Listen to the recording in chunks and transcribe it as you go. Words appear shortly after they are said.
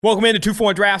Welcome into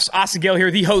 2-for-1 Drafts. Austin Gale here,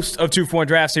 the host of 2-for-1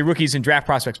 Drafts, a Rookies and Draft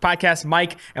Prospects podcast.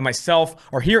 Mike and myself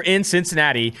are here in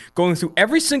Cincinnati going through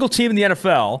every single team in the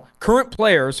NFL, current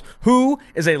players, who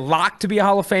is a lock to be a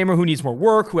Hall of Famer, who needs more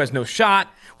work, who has no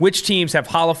shot, which teams have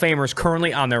Hall of Famers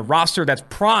currently on their roster. That's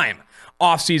prime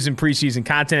off-season, preseason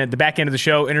content. At the back end of the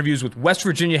show, interviews with West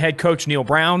Virginia head coach Neil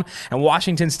Brown and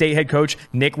Washington State head coach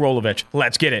Nick Rolovich.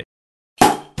 Let's get it.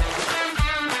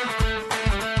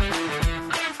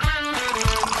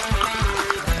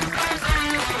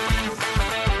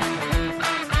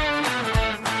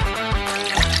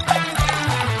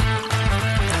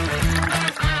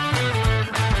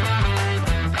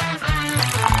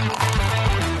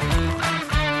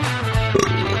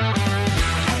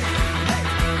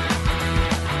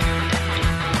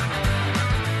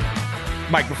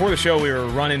 Mike, before the show, we were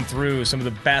running through some of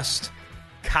the best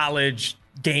college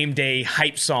game day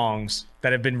hype songs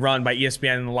that have been run by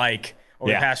ESPN and the like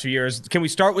over the past few years. Can we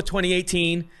start with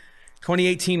 2018?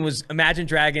 2018 was Imagine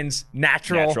Dragons,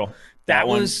 Natural. That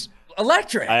was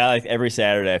electric. I like every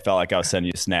Saturday, I felt like I was sending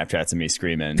you Snapchats of me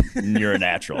screaming, "You're a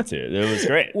natural," too. It was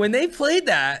great. When they played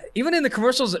that, even in the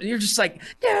commercials, you're just like,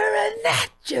 "You're a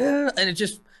natural," and it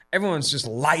just everyone's just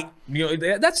light. You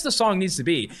know, that's the song needs to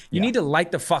be. You need to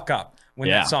light the fuck up when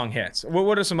that song hits.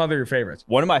 What are some other your favorites?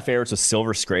 One of my favorites was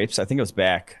Silver Scrapes. I think it was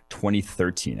back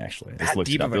 2013, actually. That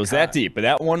deep of a It was that deep, but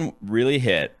that one really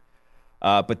hit.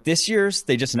 But this year's,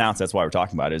 they just announced, that's why we're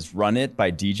talking about it, is Run It by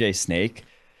DJ Snake.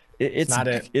 It's not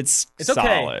it. It's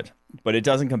solid, okay, but it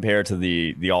doesn't compare to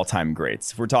the all-time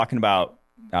greats. If we're talking about,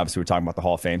 obviously we're talking about the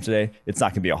Hall of Fame today, it's not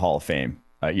going to be a Hall of Fame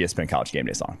ESPN College Game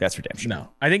Day song. That's for damn sure. No.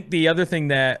 I think the other thing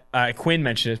that Quinn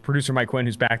mentioned is producer Mike Quinn,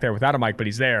 who's back there without a mic, but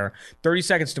he's there. 30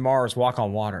 Seconds to Mars, Walk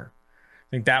on Water. I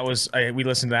think that was, we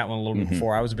listened to that one a little bit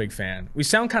before. I was a big fan. We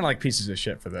sound kind of like pieces of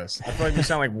shit for this. I feel like we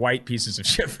sound like white pieces of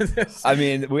shit for this. I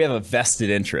mean, we have a vested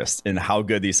interest in how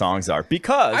good these songs are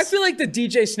because I feel like the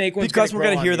DJ Snake one's because we're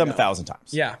going to hear them 1,000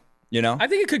 times. Yeah. You know? I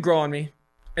think it could grow on me.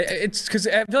 It's because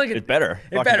I feel like it better.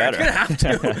 It's better. It's gonna have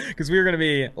to because we're gonna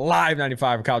be live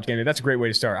 95 College Game Day. That's a great way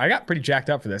to start. I got pretty jacked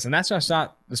up for this, and that's just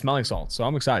not the smelling salt. So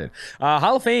I'm excited.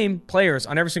 Hall of Fame players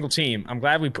on every single team. I'm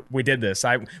glad we did this.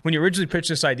 When you originally pitched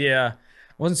this idea,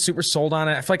 I wasn't super sold on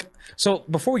it. I feel like so.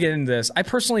 Before we get into this, I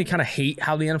personally kind of hate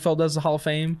how the NFL does the Hall of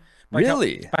Fame. Like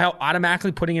really? By how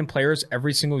automatically putting in players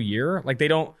every single year. Like they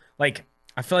don't like.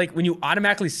 I feel like when you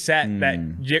automatically set that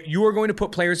you are going to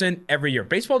put players in every year.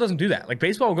 Baseball doesn't do that. Like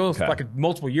baseball will go for like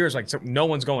multiple years, like so no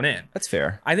one's going in. That's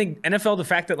fair. I think NFL, the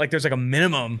fact that like there's like a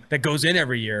minimum that goes in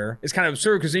every year is kind of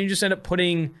absurd because then you just end up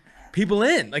putting people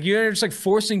in. Like you're just like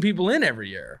forcing people in every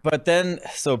year. But then,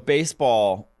 so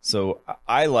baseball, so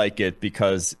I like it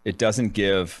because it doesn't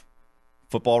give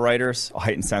football writers a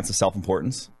heightened sense of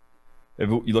self-importance. If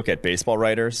you look at baseball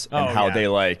writers and how they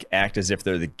like act as if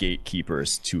they're the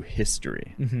gatekeepers to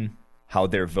history, how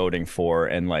they're voting for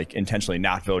and like intentionally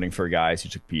not voting for guys who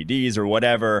took PEDs or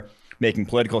whatever, making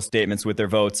political statements with their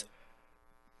votes.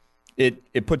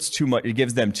 It puts too much. It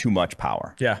gives them too much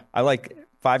power. Yeah, I like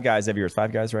 5 guys every year. It's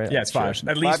 5 guys, right? Yeah, it's 5.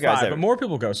 At least 5, but more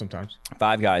people go sometimes.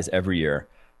 5 guys every year.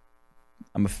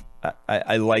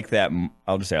 I like that.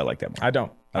 I'll just say I like that more. I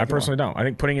don't. I personally don't. I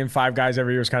think putting in 5 guys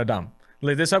every year is kind of dumb.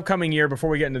 Like this upcoming year,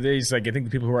 before we get into these, like I think the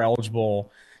people who are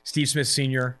eligible: Steve Smith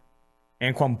Sr.,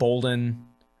 Anquan Bolden.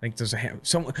 I think there's I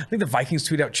think the Vikings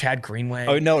tweet out Chad Greenway.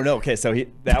 Oh no. Okay, so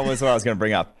that was what I was going to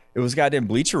bring up. It was goddamn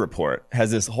Bleacher Report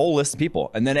has this whole list of people,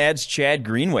 and then adds Chad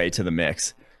Greenway to the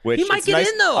mix. Which he might get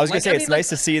in though. I was going to say it's nice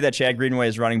to see that Chad Greenway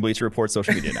is running Bleacher Report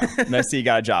social media now. Nice to see he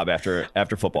got a job after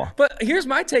football. But here's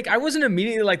my take: I wasn't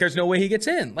immediately like, "There's no way he gets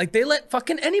in." Like they let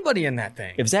fucking anybody in that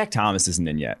thing. If Zach Thomas isn't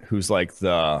in yet, who's like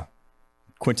the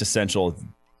quintessential,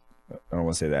 I don't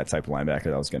want to say that type of linebacker,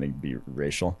 that was going to be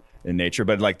racial in nature,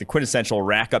 but like the quintessential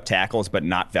rack up tackles but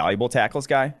not valuable tackles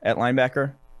guy at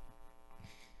linebacker,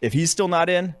 if he's still not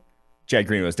in, Chad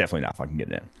Greenway is definitely not fucking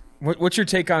getting in. What's your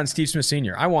take on Steve Smith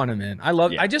Sr.? I want him in.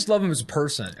 I just love him as a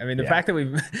person. I mean, the fact that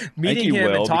we've meeting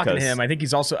him and talking to him, I think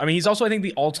he's also I think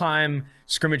the all-time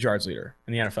scrimmage yards leader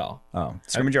in the NFL. Oh,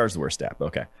 scrimmage yards is the worst stat, but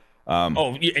okay. And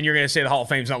you're going to say the Hall of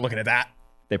Fame's not looking at that?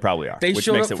 They probably are. They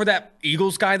showed up for that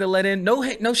Eagles guy that let in. No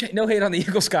hate on the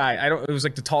Eagles guy. It was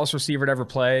like the tallest receiver to ever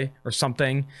play or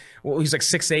something. Well, he's like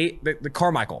 6'8". The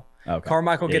Carmichael. Okay.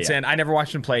 Carmichael gets in. I never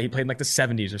watched him play. He played in like the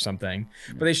 70s or something.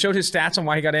 But they showed his stats on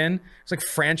why he got in. It's like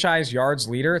franchise yards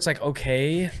leader. It's like,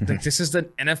 okay, like this is the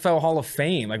NFL Hall of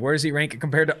Fame. Like where does he rank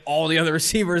compared to all the other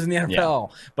receivers in the NFL?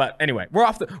 Yeah. But anyway, we're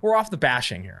off the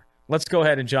bashing here. Let's go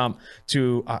ahead and jump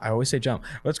to. I always say jump.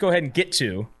 Let's go ahead and get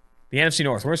to The NFC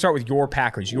North. We're going to start with your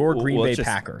Packers, your Green Bay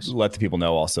Packers. Let the people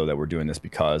know also that we're doing this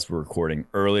because we're recording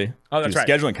early. Oh, that's right.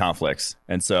 Scheduling conflicts.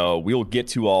 And so we'll get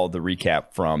to all the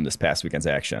recap from this past weekend's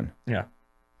action. Yeah.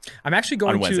 I'm actually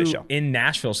going to in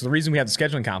Nashville. So the reason we have the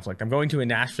scheduling conflict, I'm going to in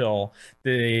Nashville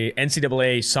the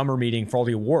NCAA summer meeting for all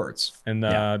the awards and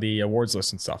the awards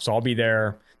list and stuff. So I'll be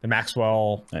there, the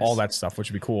Maxwell, all that stuff, which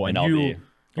would be cool. And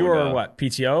you're what,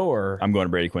 PTO or? I'm going to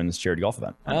Brady Quinn's charity golf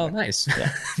event. Oh, nice.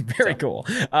 Yeah. Very cool.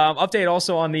 Update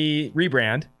also on the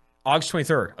rebrand, August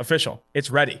 23rd, official. It's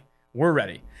ready. We're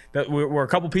ready. We're a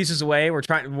couple pieces away.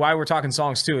 Why we're talking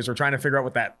songs too is we're trying to figure out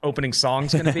what that opening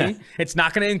song's going to be. It's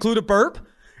not going to include a burp.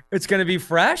 It's going to be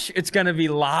fresh. It's going to be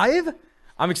live.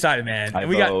 I'm excited, man. I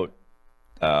vote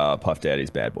Puff Daddy's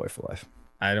Bad Boy for Life.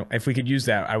 If we could use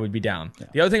that, I would be down. Yeah.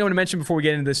 The other thing I want to mention before we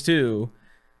get into this too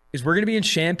is we're going to be in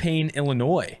Champaign,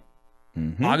 Illinois,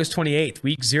 August 28th,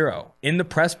 week 0, in the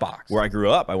press box. Where I grew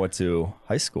up. I went to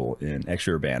high school in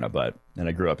Extra-Urbana, and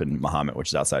I grew up in Mahomet, which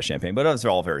is outside Champaign, but those are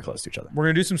all very close to each other. We're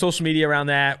going to do some social media around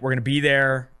that. We're going to be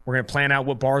there. We're going to plan out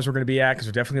what bars we're going to be at because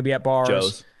we're definitely going to be at bars.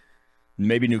 Joe's.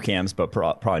 Maybe New Cams, but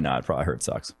probably not. Probably heard it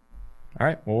sucks. All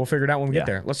right. Well, we'll figure it out when we get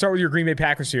there. Let's start with your Green Bay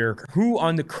Packers here. Who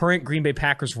on the current Green Bay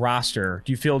Packers roster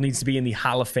do you feel needs to be in the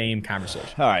Hall of Fame conversation?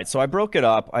 All right. So I broke it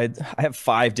up. I have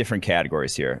 5 different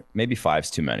categories here. Maybe 5's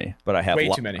too many, but I have way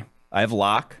too many. I have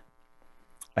lock.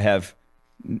 I have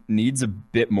needs a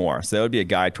bit more. So that would be a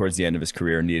guy towards the end of his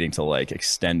career needing to like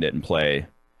extend it and play.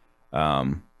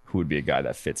 Who would be a guy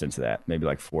that fits into that? Maybe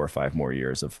like 4 or 5 more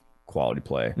years of quality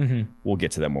play. We'll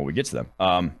get to them when we get to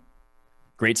them.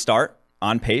 Great start,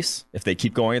 on pace. If they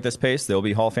keep going at this pace, they'll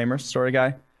be Hall of Famers sort of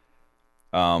guy.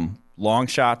 Long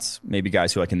shots, maybe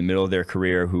guys who are like in the middle of their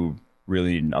career who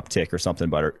really need an uptick or something,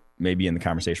 but are maybe in the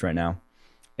conversation right now.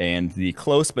 And the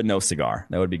close but no cigar.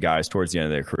 That would be guys towards the end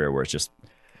of their career where it's just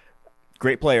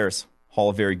great players,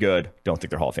 Hall of very good, don't think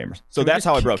they're Hall of Famers. So that's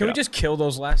how I broke it up. Can we just kill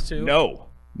those last 2? No.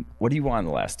 What do you want in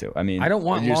the last 2? I mean, I don't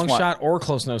want long shot or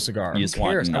close no cigar. Who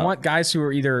cares? I want guys who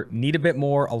are either need a bit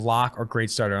more, a lock, or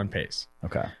great starter on pace.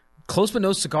 Okay. Close but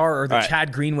no cigar or the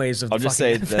Chad Greenways of the I'll just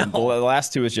say the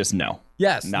last 2 is just no.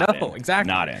 Yes. Exactly.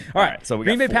 Not in. All right. So we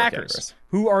Green got Bay Packers. Categories.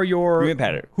 Who are your Green Bay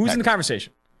Packers. Who's in the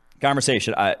conversation?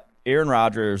 Aaron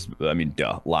Rodgers,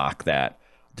 lock that.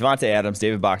 Devontae Adams,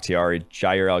 David Bakhtiari,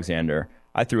 Jair Alexander.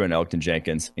 I threw in Elgton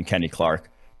Jenkins and Kenny Clark.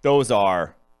 Those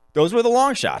were the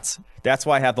long shots. That's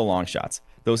why I have the long shots.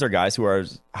 Those are guys who are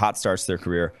hot starts to their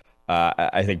career.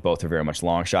 I think both are very much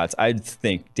long shots. I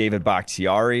think David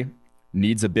Bakhtiari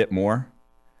needs a bit more.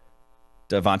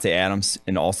 Devontae Adams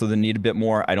and also the need a bit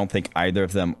more. I don't think either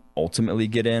of them ultimately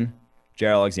get in.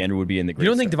 Jair Alexander would be in the great. You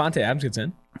don't think Devontae Adams gets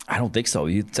in? I don't think so.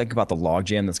 You think about the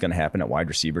logjam that's going to happen at wide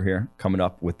receiver here coming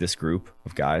up with this group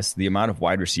of guys. The amount of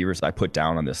wide receivers I put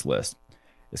down on this list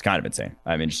is kind of insane.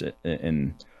 I mean, just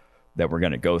in that we're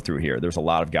going to go through here. There's a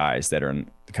lot of guys that are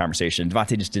in the conversation.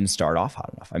 Devontae just didn't start off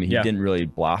hot enough. I mean, he didn't really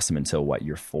blossom until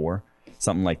year 4,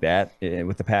 something like that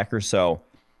with the Packers. So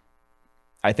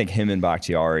I think him and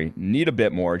Bakhtiari need a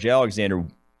bit more. Jay Alexander,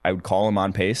 I would call him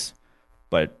on pace,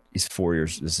 but he's 4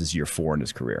 years. This is year 4 in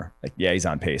his career. Like, he's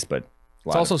on pace, but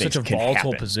it's also such a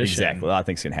volatile position. Exactly. A lot of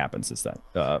things can happen since then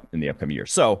in the upcoming year.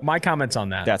 So my comments on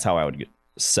that. That's how I would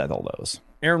settle those.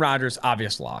 Aaron Rodgers,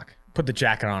 obvious lock. Put the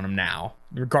jacket on him now,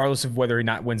 regardless of whether or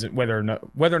not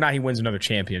he wins another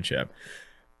championship.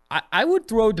 I would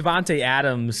throw Devontae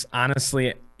Adams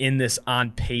honestly in this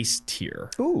on pace tier.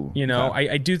 Ooh,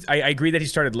 okay. I agree that he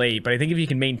started late, but I think if he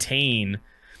can maintain,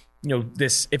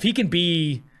 this, if he can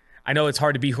be, I know it's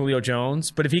hard to be Julio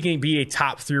Jones, but if he can be a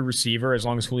top 3 receiver as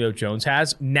long as Julio Jones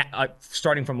has,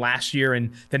 starting from last year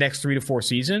and the next 3 to 4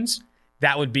 seasons,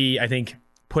 that would be, I think,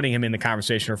 putting him in the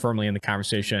conversation or firmly in the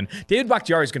conversation. David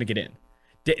Bakhtiari is going to get in.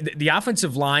 The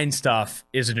offensive line stuff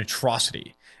is an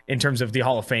atrocity in terms of the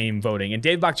Hall of Fame voting. And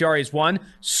David Bakhtiari is one,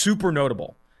 super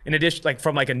notable. In addition,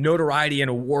 from a notoriety and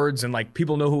awards and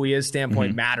people know who he is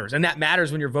standpoint matters. And that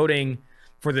matters when you're voting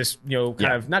for this,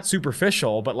 kind of not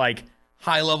superficial, but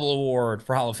high level award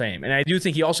for Hall of Fame. And I do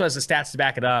think he also has the stats to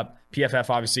back it up. PFF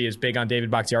obviously is big on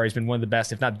David Bakhtiari. He's been one of the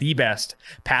best, if not the best,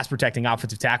 pass protecting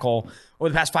offensive tackle over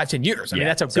the past 5-10 years. I mean,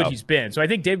 that's how good he's been. So I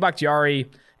think David Bakhtiari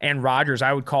and Rodgers,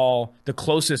 I would call the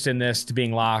closest in this to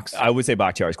being locks. I would say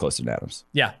Bakhtiari's closer than Adams.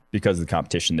 Yeah. Because of the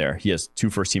competition there. He has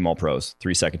 2 first-team All-Pros,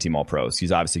 3 second-team All-Pros.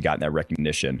 He's obviously gotten that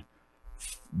recognition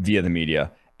via the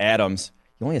media. Adams,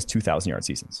 he only has 2,000-yard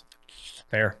seasons.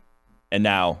 Fair. And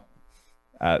now,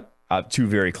 2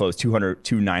 very close,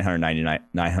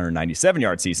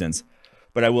 997-yard seasons.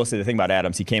 But I will say the thing about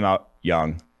Adams, he came out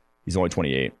young. He's only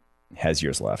 28, has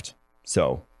years left.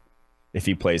 So if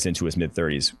he plays into his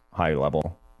mid-30s high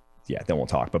level, then we'll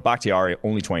talk. But Bakhtiari,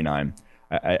 only 29.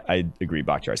 I agree.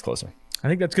 Bakhtiari's closer. I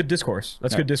think that's good discourse.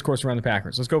 That's good discourse around the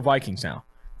Packers. Let's go Vikings now.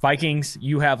 Vikings,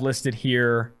 you have listed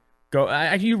here. Go.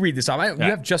 You read this off. You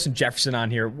have Justin Jefferson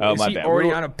on here. Is he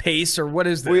already on a pace, or what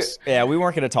is this? We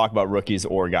weren't going to talk about rookies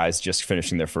or guys just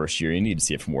finishing their first year. You need to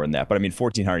see it for more than that. But I mean,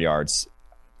 1,400 yards.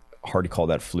 Hard to call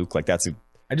that fluke. Like I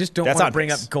just don't want to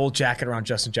bring up gold jacket around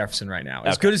Justin Jefferson right now.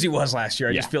 As good as he was last year,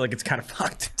 I just feel like it's kind of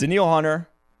fucked. Danielle Hunter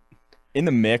in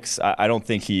the mix. I don't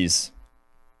think he's.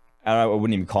 I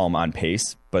wouldn't even call him on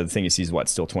pace. But the thing is, he's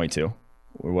still 22.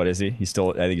 Or what is he? He's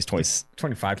still, I think he's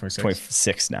 25, 26.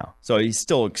 26 now. So he's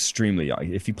still extremely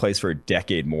young. If he plays for a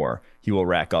decade more, he will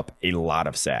rack up a lot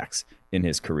of sacks in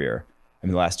his career. I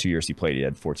mean, the last 2 years he played, he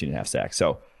had 14 and a half sacks.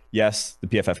 So, yes, the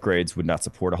PFF grades would not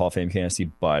support a Hall of Fame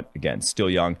candidacy, but again, still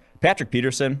young. Patrick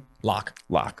Peterson. Lock.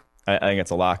 I think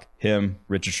it's a lock. Him,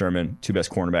 Richard Sherman, two best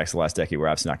cornerbacks of the last decade. We're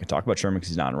obviously not going to talk about Sherman because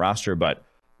he's not on the roster, but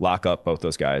lock up both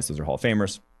those guys. Those are Hall of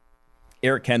Famers.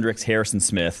 Eric Kendricks, Harrison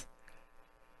Smith.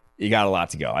 You got a lot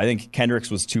to go. I think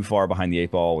Kendricks was too far behind the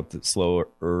 8 ball with the slower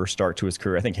start to his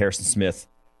career. I think Harrison Smith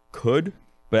could,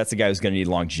 but that's a guy who's going to need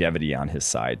longevity on his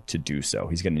side to do so.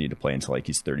 He's going to need to play until like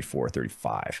he's 34,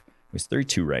 35. He's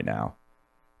 32 right now,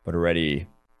 but already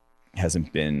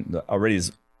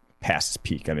is past his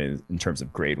peak. I mean, in terms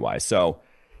of grade wise. So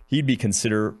he'd be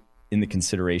in the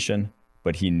consideration,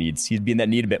 but he'd be in that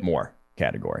need a bit more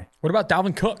category. What about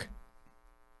Dalvin Cook?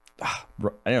 I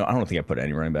don't think I put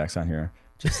any running backs on here.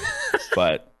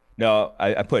 But no,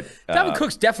 I put Dalvin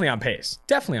Cook's definitely on pace.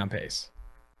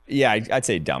 Yeah, I'd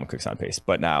say Dalvin Cook's on pace,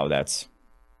 but now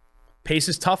pace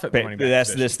is tough at running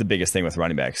backs. That's the biggest thing with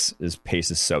running backs is pace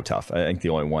is so tough. I think the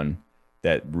only one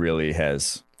that really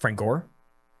has Frank Gore.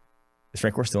 Is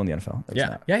Frank Gore still in the NFL?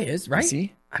 Yeah, he is, right? Is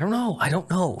he? I don't know. I don't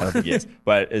think he is.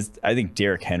 But I think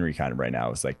Derrick Henry kind of right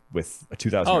now is like with a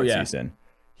 2,000 yard season.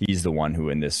 He's the one who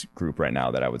in this group right now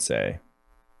that I would say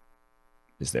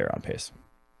is there on pace.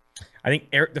 I think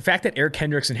the fact that Eric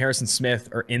Kendricks and Harrison Smith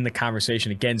are in the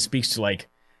conversation again speaks to like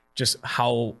just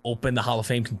how open the Hall of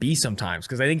Fame can be sometimes.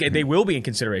 Because I think they will be in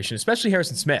consideration, especially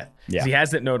Harrison Smith. Yeah. He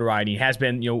has that notoriety. He has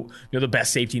been, the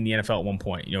best safety in the NFL at one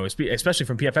point, especially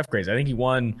from PFF grades. I think he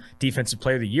won Defensive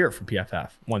Player of the Year from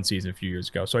PFF one season a few years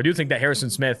ago. So I do think that Harrison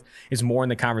Smith is more in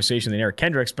the conversation than Eric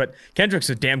Kendricks, but Kendricks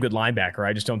is a damn good linebacker.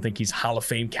 I just don't think he's Hall of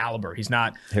Fame caliber. He's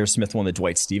not. Harrison Smith won the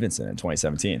Dwight Stevenson in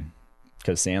 2017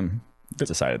 because Sam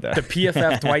decided that. The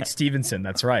PFF Dwight Stevenson.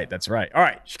 That's right. All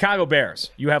right. Chicago Bears.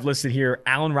 You have listed here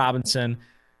Allen Robinson.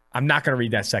 I'm not going to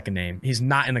read that second name. He's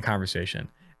not in the conversation.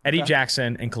 Eddie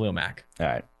Jackson and Khalil Mack. All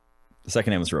right. The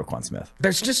second name was Roquan Smith.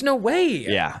 There's just no way.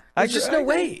 Yeah. There's just no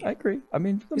way. I agree. I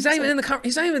mean, he's not even in the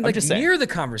he's not even like near the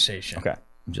conversation. Okay.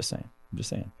 I'm just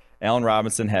saying. Allen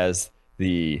Robinson has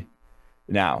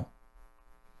now.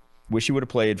 Wish he would have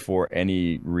played for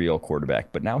any real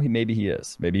quarterback, but now maybe he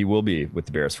is. Maybe he will be with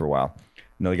the Bears for a while.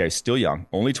 Another guy who's still young,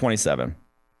 only 27.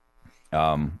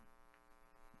 I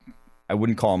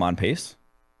wouldn't call him on pace,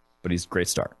 but he's a great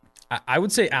start. I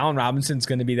would say Allen Robinson's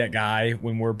going to be that guy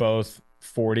when we're both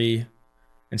 40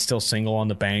 and still single on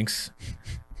the banks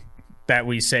that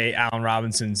we say Allen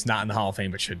Robinson's not in the Hall of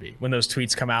Fame but should be. When those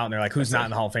tweets come out and they're like, who's not in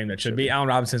the Hall of Fame that should be? Allen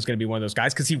Robinson's going to be one of those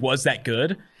guys because he was that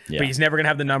good. Yeah. But he's never going to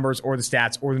have the numbers or the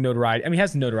stats or the notoriety. I mean, he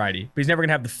has the notoriety, but he's never going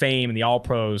to have the fame and the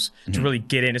all-pros to really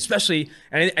get in, especially,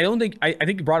 and I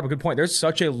think you brought up a good point. There's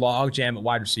such a log jam at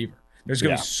wide receiver. There's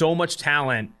going to be so much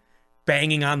talent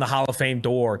banging on the Hall of Fame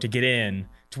door to get in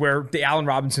to where the Allen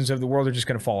Robinsons of the world are just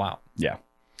going to fall out. Yeah.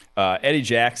 Eddie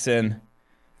Jackson,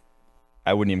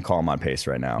 I wouldn't even call him on pace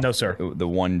right now. No, sir. The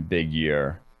one big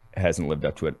year hasn't lived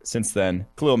up to it. Since then,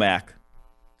 Khalil Mack.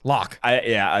 Lock.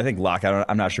 I think Lock.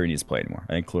 I'm not sure he needs to play anymore.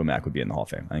 I think Khalil Mack would be in the Hall of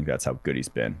Fame. I think that's how good he's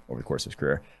been over the course of his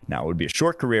career. Now, it would be a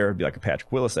short career. It would be like a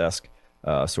Patrick Willis-esque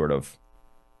sort of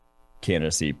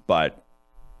candidacy. But,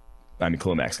 I mean,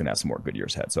 Khalil Mack's going to have some more good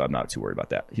years ahead, so I'm not too worried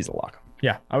about that. He's a lock.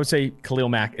 Yeah, I would say Khalil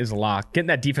Mack is a lock. Getting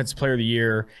that Defensive Player of the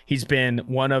Year, he's been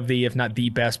one of the, if not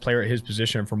the best player at his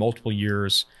position for multiple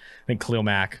years. I think Khalil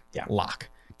Mack, lock.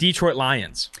 Detroit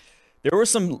Lions. There were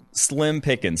some slim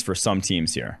pickings for some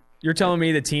teams here. You're telling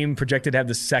me the team projected to have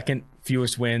the second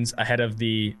fewest wins ahead of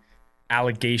the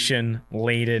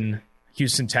allegation-laden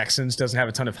Houston Texans doesn't have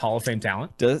a ton of Hall of Fame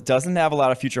talent? Doesn't have a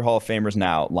lot of future Hall of Famers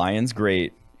now. Lions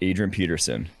great. Adrian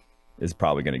Peterson is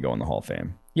probably going to go in the Hall of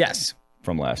Fame. Yes.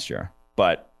 From last year.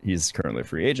 But he's currently a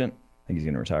free agent. I think he's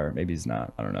going to retire. Maybe he's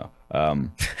not. I don't know.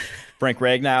 Frank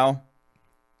Ragnow,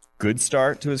 good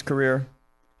start to his career.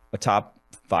 A top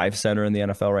 5 center in the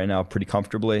NFL right now, pretty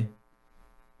comfortably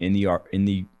in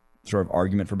the sort of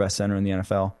argument for best center in the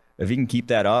NFL. If he can keep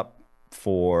that up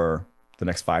for the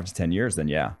next 5 to 10 years, then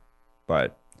yeah.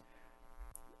 But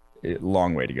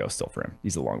long way to go still for him.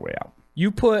 He's a long way out.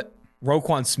 You put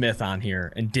Roquan Smith on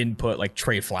here and didn't put like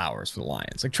Trey Flowers for the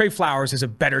Lions. Like Trey Flowers is a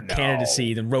better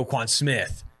candidacy than Roquan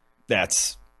Smith.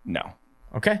 That's no.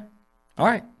 Okay. All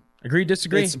right. Agree,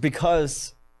 disagree? It's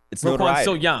because it's Roquan's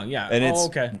so young, yeah. And it's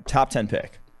okay. top 10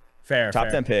 pick. Fair. Top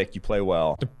 10 pick, you play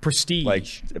well. The prestige.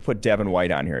 Like, put Devin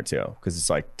White on here too, because it's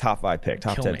like top 5 pick,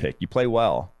 top 10 pick. You play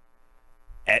well.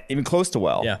 Even close to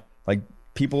well. Yeah. Like,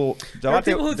 people... There are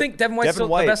people who think Devin White's still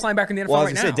the best linebacker in the NFL right now. Well, I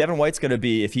was going to say, Devin White's going to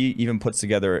be, if he even puts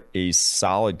together a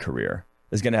solid career,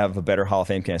 is going to have a better Hall of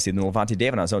Fame candidacy than Levante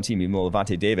David on his own team, even though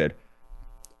Levante David...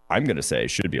 I'm going to say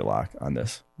should be a lock on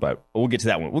this, but we'll get to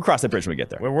that one. We'll cross that bridge when we get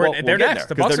there. They're next.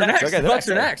 The Bucs are next. The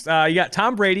Bucs are next. You got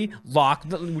Tom Brady, lock.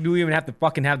 Do we even have to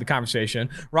fucking have the conversation?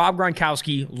 Rob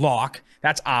Gronkowski, lock.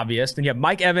 That's obvious. Then you have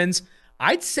Mike Evans.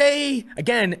 I'd say,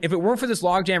 again, if it weren't for this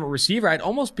logjam at receiver, I'd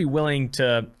almost be willing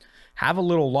to have a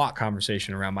little lock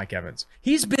conversation around Mike Evans.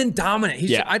 He's been dominant.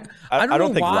 I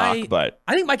don't think why. Lock, but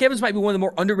I think Mike Evans might be one of the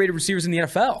more underrated receivers in the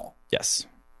NFL. Yes.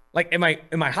 Like, am I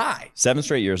high? 7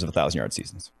 straight years of 1,000-yard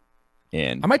seasons.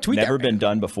 And I might tweet never that, been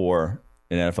done before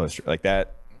in NFL history like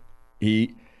that.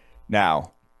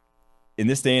 Now, in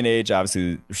this day and age,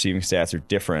 obviously the receiving stats are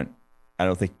different. I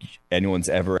don't think anyone's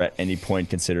ever at any point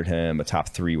considered him a top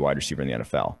 3 wide receiver in the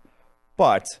NFL.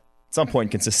 But at some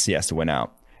point, consistency has to win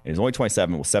out. And he's only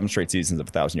 27 with 7 straight seasons of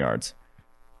 1,000 yards.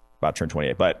 About to turn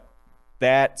 28. But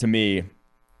that, to me,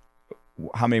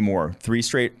 how many more? 3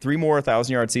 more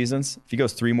 1,000-yard seasons? If he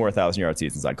goes 3 more 1,000-yard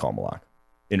seasons, I'd call him a lock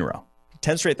in a row.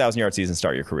 10 straight 1,000-yard seasons,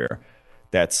 start your career.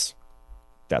 That's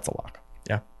a lock.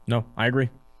 Yeah, no, I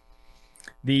agree.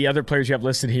 The other players you have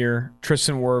listed here,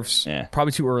 Tristan Wirfs,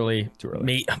 probably too early.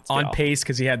 On pace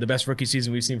because he had the best rookie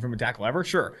season we've seen from a tackle ever.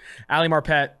 Sure. Ali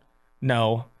Marpet,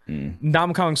 no.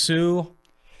 Ndamukong Suh,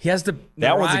 he has the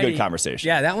that one's a good conversation.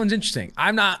 Yeah, that one's interesting.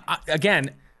 I'm not,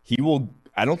 again.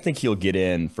 I don't think he'll get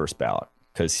in first ballot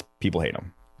because people hate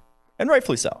him. And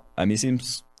rightfully so. I mean, he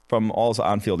seems... from all his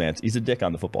on-field antics, he's a dick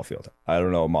on the football field. I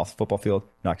don't know him off the football field,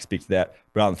 not going to speak to that,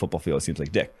 but on the football field, it seems like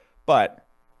a dick. But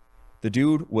the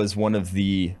dude was one of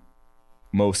the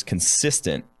most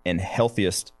consistent and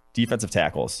healthiest defensive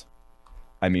tackles,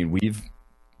 I mean, we've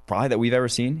ever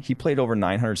seen. He played over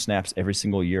 900 snaps every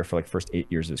single year for like the first 8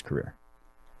 years of his career.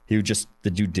 The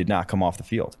dude did not come off the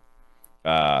field.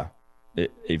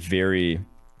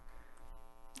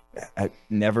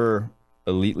 Never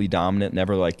elitely dominant,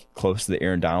 never like close to the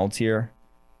Aaron Donald tier,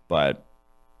 but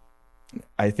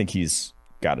I think he's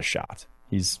got a shot.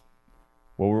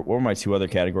 What were my 2 other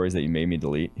categories that you made me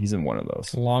delete? He's in one of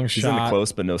those. Long shot. He's in the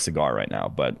close but no cigar right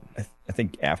now, but I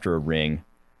think after a ring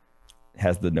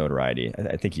has the notoriety,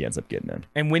 I think he ends up getting in.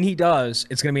 And when he does,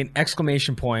 it's going to be an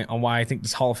exclamation point on why I think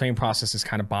this Hall of Fame process is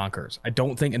kind of bonkers. I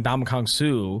don't think Ndamukong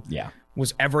Suh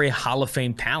was ever a Hall of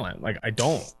Fame talent. Like, I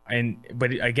don't.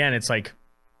 But again, it's like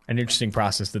an interesting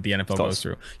process that the NFL goes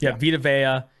through. Yeah, Vita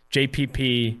Vea,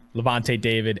 JPP, Levante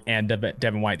David, and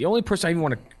Devin White. The only person I even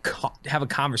want to have a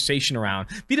conversation around,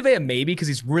 Vita Vea maybe because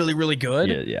he's really, really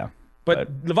good. Yeah. But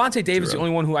Levante David is the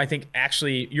only one who I think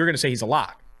actually you're going to say he's a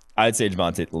lock. I'd say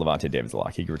Levante David's a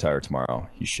lock. He could retire tomorrow.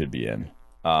 He should be in.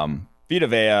 Vita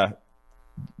Vea,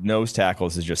 nose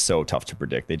tackles is just so tough to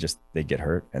predict. They get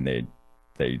hurt and they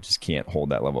just can't hold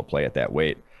that level of play at that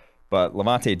weight. But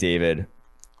Levante David,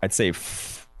 I'd say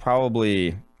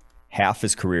probably half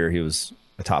his career he was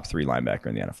a top 3 linebacker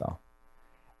in the NFL.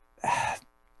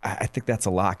 I think that's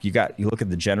a lock. You look at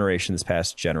this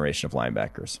past generation of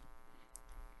linebackers.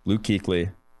 Luke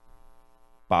Kuechly,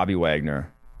 Bobby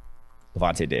Wagner,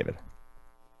 Levante David.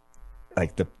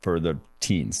 Like for the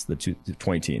teens, the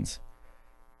 20 teens.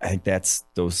 I think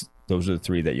those are the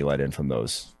 3 that you let in from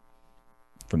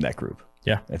that group.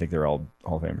 Yeah, I think they're all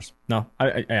Hall of Famers. No,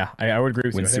 I would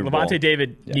agree with you. Levante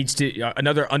David needs to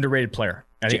another underrated player.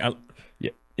 I think.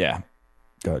 Yeah.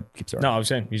 Go ahead. Keep starting. No, I was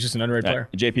saying he's just an underrated player.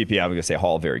 JPP, I'm going to say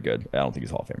Hall of Very Good. I don't think he's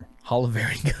Hall of Famer. Hall of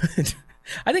Very Good.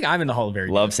 I think I'm in the Hall of Very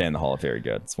Good. Love saying the Hall of Very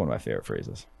Good. It's one of my favorite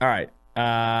phrases. All right.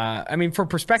 I mean, for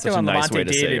perspective on Levante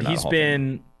David, he's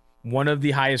been one of the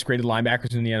highest graded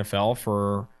linebackers in the NFL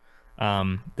for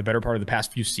the better part of the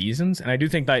past few seasons, and I do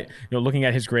think that looking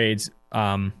at his grades.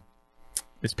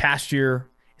 This past year,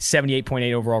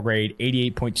 78.8 overall grade,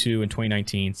 88.2 in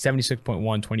 2019, 76.1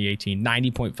 2018,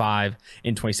 90.5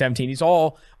 in 2017. He's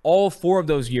all 4 of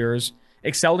those years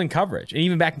excelled in coverage. And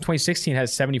even back in 2016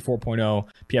 has 74.0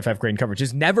 PFF grade in coverage.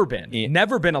 Has never been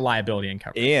a liability in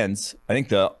coverage. And I think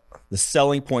the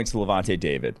selling point to Levante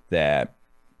David that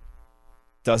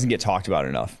doesn't get talked about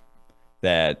enough,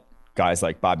 that guys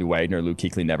like Bobby Wagner, Luke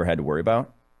Kuechly never had to worry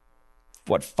about.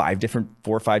 4 or 5 different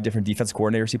defense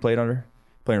coordinators he played under?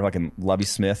 Playing like Lovie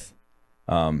Smith,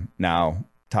 Now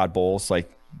Todd Bowles,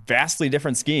 like vastly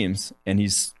different schemes, and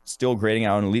he's still grading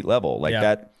out an elite level. Like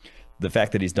that, the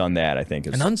fact that he's done that, I think,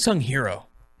 is an unsung hero.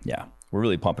 Yeah, we're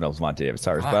really pumping up Levante David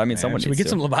tires, but I mean, someone should needs we get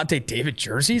some Levante David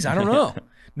jerseys? I don't know.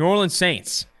 New Orleans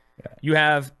Saints. Yeah. You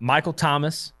have Michael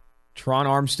Thomas, Teron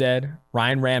Armstead,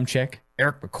 Ryan Ramczyk,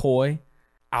 Eric McCoy,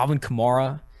 Alvin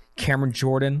Kamara, Cameron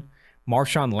Jordan,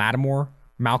 Marshawn Lattimore,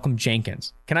 Malcolm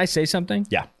Jenkins. Can I say something?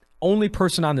 Yeah. Only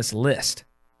person on this list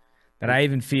that I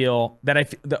even feel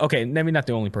that okay, maybe not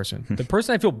the only person. The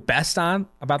person I feel best on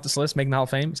about this list making the Hall of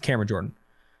Fame is Cameron Jordan.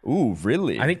 Ooh,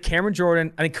 really? I think Cameron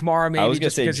Jordan. I think Kamara maybe. I was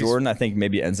going to say Jordan. I think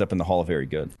maybe ends up in the Hall of Very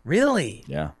Good. Really?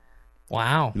 Yeah.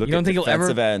 Wow. You don't think he'll ever?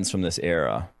 Defensive ends from this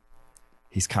era.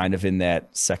 He's kind of in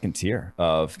that second tier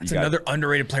of. That's another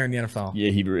underrated player in the NFL. Yeah,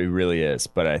 he really is.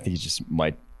 But I think he just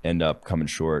might end up coming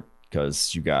short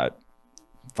because you got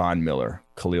Von Miller,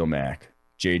 Khalil Mack,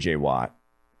 J.J. Watt,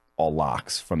 all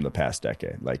locks from the past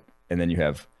decade. Like, and then you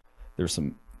have there's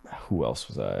some. Who else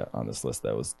was on this list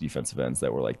that was defensive ends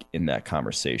that were like in that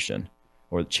conversation?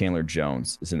 Or Chandler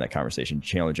Jones is in that conversation.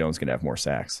 Chandler Jones is going to have more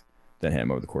sacks than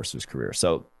him over the course of his career.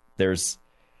 So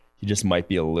he just might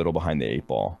be a little behind the eight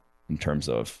ball in terms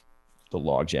of the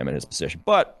logjam at his position.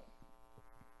 But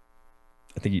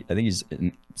I think he's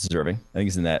deserving. I think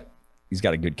he's in that. He's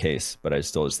got a good case, but I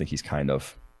still just think he's kind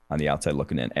of on the outside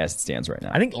looking in as it stands right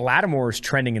now. I think Lattimore is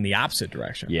trending in the opposite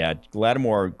direction. Yeah,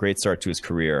 Lattimore, great start to his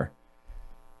career.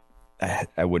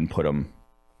 I wouldn't put him.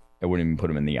 I wouldn't even put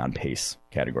him in the on pace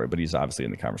category, but he's obviously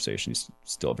in the conversation. He's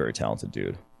still a very talented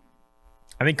dude.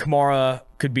 I think Kamara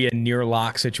could be a near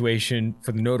lock situation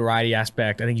for the notoriety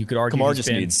aspect. I think you could argue Kamara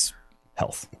just needs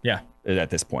health. Yeah,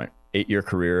 at this point, 8-year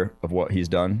career of what he's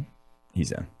done,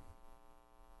 he's in.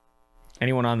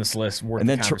 Anyone on this list worth and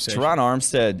then the conversation? Teron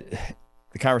Armstead,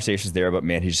 the conversation's there, but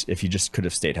man, if he just could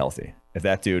have stayed healthy. If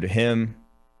that dude,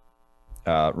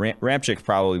 Ramczyk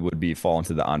probably would fall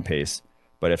into the on pace,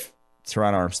 but if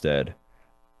Teron Armstead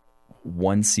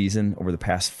one season over the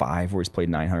past 5 where he's played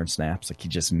 900 snaps, like he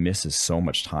just misses so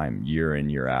much time year in,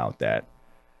 year out that,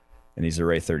 and he's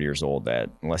already 30 years old, that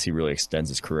unless he really extends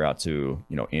his career out to,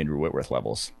 Andrew Whitworth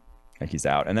levels, I think he's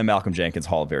out. And then Malcolm Jenkins,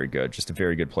 Hall, very good, just a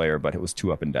very good player, but it was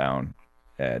too up and down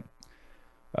at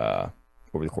over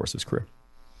the course of his career.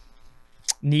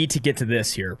 Need to get to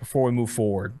this here before we move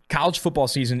forward. College football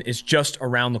season is just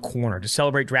around the corner. To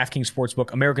celebrate, DraftKings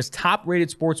Sportsbook, America's top-rated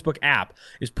sportsbook app,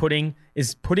 is putting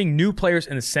new players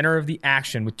in the center of the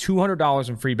action with $200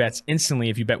 in free bets instantly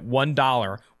if you bet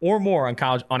 $1 or more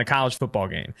on a college football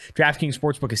game. DraftKings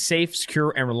Sportsbook is safe,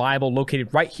 secure, and reliable,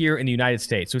 located right here in the United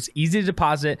States. So it's easy to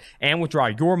deposit and withdraw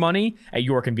your money at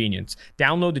your convenience.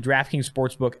 Download the DraftKings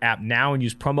Sportsbook app now and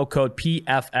use promo code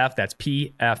PFF, that's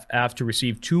PFF, to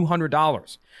receive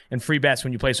 $200 in free bets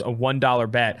when you place a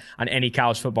 $1 bet on any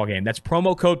college football game. That's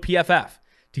promo code PFF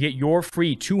to get your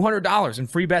free $200 in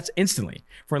free bets instantly.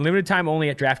 For a limited time only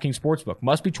at DraftKings Sportsbook.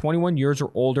 Must be 21 years or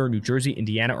older, New Jersey,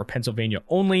 Indiana, or Pennsylvania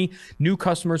only. New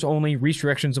customers only.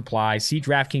 Restrictions apply. See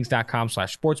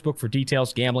DraftKings.com/sportsbook for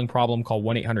details. Gambling problem? Call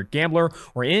 1-800-GAMBLER,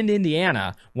 or in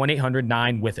Indiana,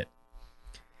 1-800-9-WITH-IT.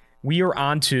 We are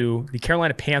on to the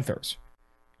Carolina Panthers.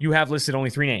 You have listed only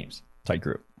 3 names. Tight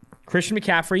group. Christian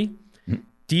McCaffrey,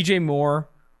 DJ Moore,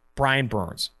 Brian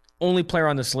Burns. Only player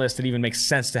on this list that even makes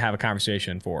sense to have a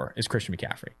conversation for is Christian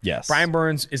McCaffrey. Yes. Brian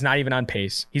Burns is not even on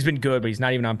pace. He's been good, but he's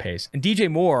not even on pace. And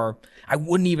DJ Moore, I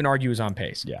wouldn't even argue is on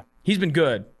pace. Yeah. He's been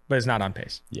good, but is not on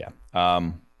pace. Yeah.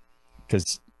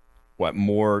 Because what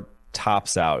Moore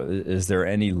tops out, is there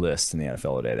any list in the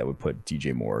NFL today that would put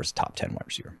DJ Moore as top 10 wide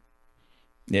receiver?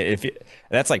 Yeah,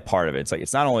 that's like part of it. It's like,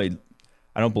 it's not only,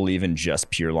 I don't believe in just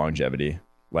pure longevity.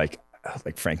 Like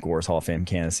Frank Gore's Hall of Fame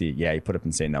candidacy, yeah, he put up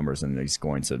insane numbers and he's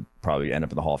going to probably end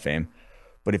up in the Hall of Fame.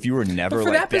 But if you were never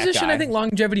for like that position, guy, I think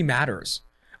longevity matters.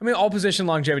 I mean, all position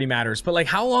longevity matters, but like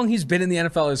how long he's been in the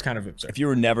NFL is kind of absurd. If you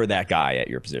were never that guy at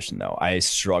your position, though, I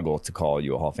struggle to call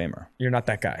you a Hall of Famer. You're not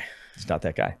that guy. He's not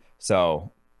that guy.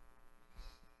 So,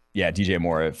 yeah, DJ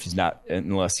Moore, if he's not,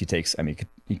 unless he takes, I mean,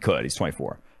 he could. He's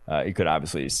 24. He could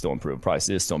obviously still improve.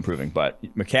 Probably is still improving. But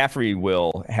McCaffrey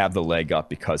will have the leg up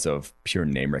because of pure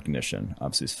name recognition.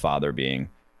 Obviously, his father being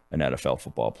an NFL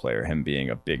football player, him being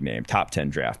a big name, top 10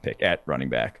 draft pick at running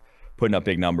back, putting up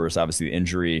big numbers. Obviously, the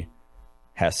injury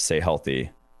has to stay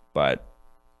healthy. But,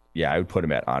 yeah, I would put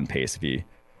him at on pace if he,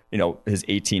 his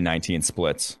 18-19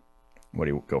 splits. What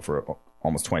do you go for?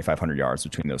 Almost 2,500 yards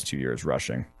between those 2 years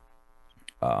rushing.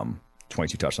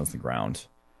 22 touchdowns on the ground.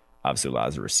 Obviously, a lot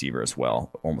as a receiver as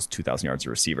well. Almost 2,000 yards as a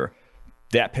receiver.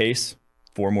 That pace,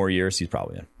 4 more years, he's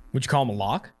probably in. Would you call him a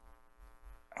lock?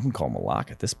 I wouldn't call him a lock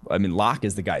at this. I mean, lock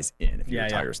is the guy's in if he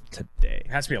retires today.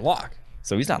 It has to be a lock.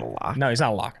 So he's not a lock. No, he's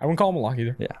not a lock. I wouldn't call him a lock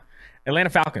either. Yeah. Atlanta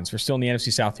Falcons. We're still in the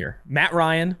NFC South here. Matt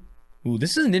Ryan. Ooh,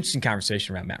 this is an interesting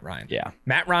conversation around Matt Ryan. Yeah.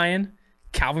 Matt Ryan,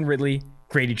 Calvin Ridley,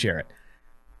 Grady Jarrett.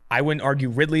 I wouldn't argue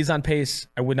Ridley's on pace.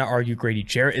 I would not argue Grady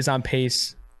Jarrett is on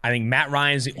pace. I think Matt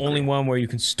Ryan is the only one where you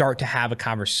can start to have a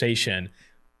conversation.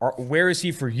 Or where is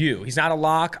he for you? He's not a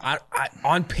lock.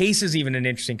 On pace is even an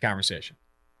interesting conversation.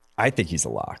 I think he's a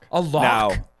lock. A lock?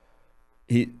 Now,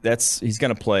 he's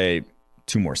going to play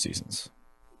 2 more seasons.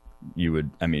 You would,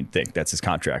 think that's his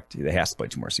contract. He has to play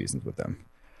 2 more seasons with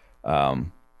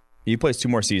them. He plays 2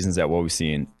 more seasons at what we've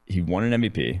seen. He won an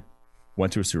MVP,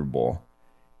 went to a Super Bowl,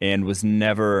 and was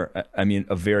never,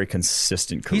 a very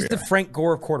consistent career. He's the Frank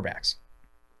Gore of quarterbacks.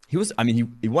 He was,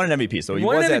 he won an MVP, so he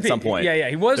was at some point. Yeah,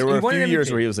 he was. There were a few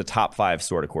years where he was a top 5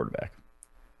 sort of quarterback.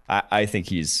 I think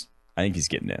he's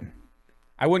getting in.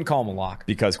 I wouldn't call him a lock.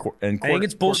 Because I think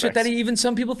it's bullshit that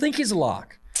some people think he's a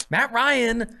lock. Matt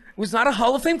Ryan was not a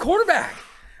Hall of Fame quarterback.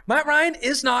 Matt Ryan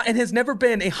is not and has never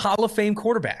been a Hall of Fame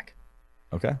quarterback.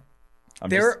 Okay.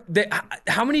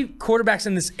 How many quarterbacks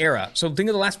in this era? So think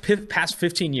of the past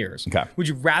 15 years. Okay. Would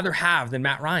you rather have than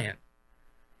Matt Ryan?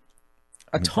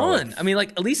 A ton.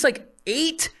 At least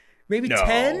 8, maybe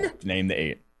 10. Name the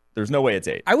 8. There's no way it's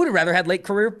 8. I would have rather had late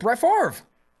career Brett Favre.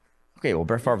 Okay, well,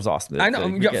 Brett Favre's awesome. I know.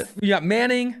 You got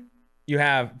Manning. You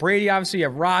have Brady, obviously. You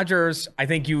have Rodgers. I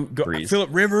think Phillip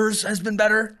Rivers has been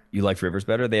better. You liked Rivers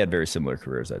better? They had very similar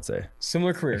careers, I'd say.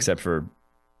 Similar careers. Except for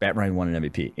Matt Ryan won an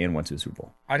MVP and went to a Super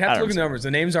Bowl. I'd have to look at the numbers.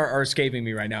 The names are escaping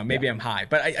me right now. Maybe I'm high.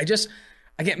 But I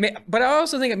get. But I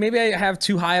also think maybe I have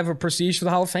too high of a prestige for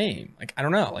the Hall of Fame. I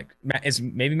don't know.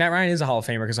 Maybe Matt Ryan is a Hall of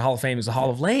Famer because the Hall of Fame is the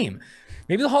Hall of Lame.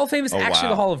 Maybe the Hall of Fame is actually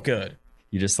the Hall of Good.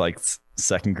 You just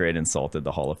second grade insulted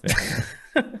the Hall of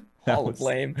Fame. Hall of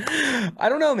Lame. I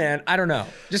don't know, man. I don't know.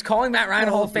 Just calling Matt Ryan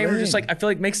a Hall of Famer just I feel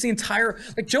like makes the entire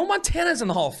Joe Montana's in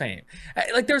the Hall of Fame.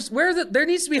 There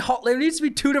needs to be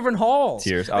 2 different halls.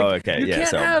 Cheers. Okay. You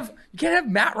can't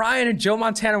have Matt Ryan and Joe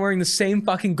Montana wearing the same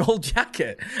fucking gold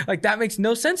jacket. That makes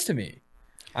no sense to me.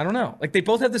 I don't know. They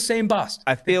both have the same bust.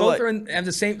 I feel have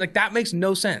the same. That makes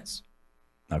no sense.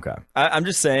 Okay. I'm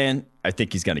just saying. I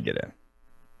think he's gonna get in.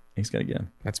 He's gonna get in.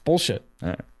 That's bullshit. All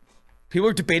right. People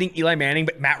are debating Eli Manning,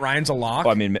 but Matt Ryan's a lock.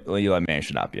 Eli Manning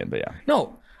should not be in, but yeah.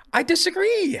 No, I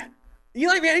disagree.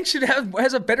 Eli Manning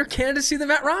has a better candidacy than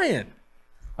Matt Ryan.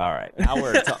 All right, now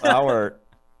we're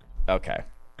okay.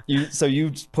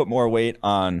 You put more weight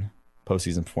on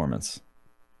postseason performance.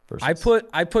 I put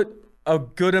a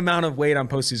good amount of weight on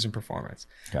postseason performance.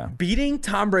 Okay. Beating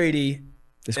Tom Brady.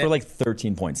 They scored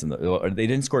 13 points they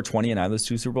didn't score 20 in either of those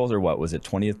 2 Super Bowls, or what was it?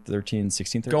 20-13,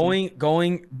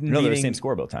 16-13? No, they're the same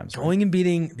score both times. Right? Going and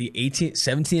beating the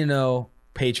 17-0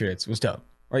 Patriots was dope,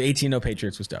 or 18-0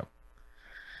 Patriots was dope.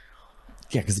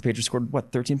 Yeah, because the Patriots scored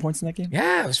 13 points in that game.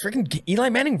 Yeah, it was freaking Eli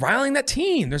Manning riling that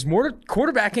team. There's more to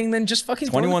quarterbacking than just fucking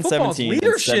 21-17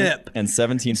 leadership and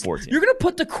 17-14. You're gonna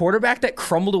put the quarterback that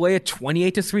crumbled away a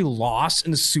 28-3 loss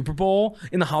in the Super Bowl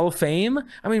in the Hall of Fame?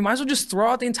 Might as well just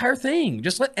throw out the entire thing.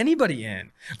 Just let anybody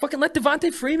in. Fucking let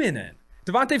Devontae Freeman in.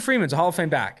 Devontae Freeman's a Hall of Fame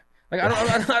back. I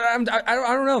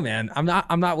don't know, man. I'm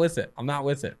not with it. I'm not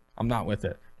with it.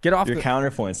 Get off. Your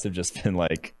counterpoints have just been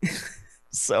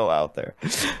so out there.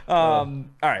 All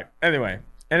right. Anyway,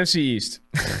 NFC East.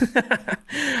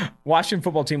 Washington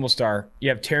football team will start. You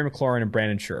have Terry McLaurin and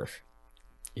Brandon Scherff.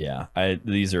 Yeah. I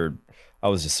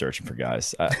was just searching for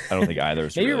guys. I don't think either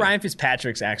is Maybe really. Ryan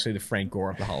Fitzpatrick's actually the Frank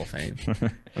Gore of the Hall of Fame.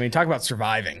 Talk about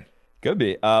surviving. Could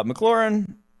be.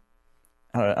 McLaurin,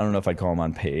 I don't know if I'd call him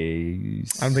on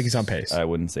pace. I don't think he's on pace. I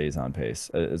wouldn't say he's on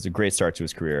pace. It's a great start to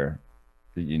his career.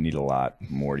 You need a lot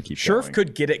more to keep Scherff going.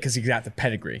 could get it because he's got the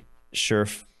pedigree.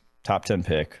 Scherff, top 10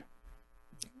 pick.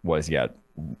 What has he got?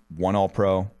 1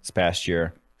 All-Pro this past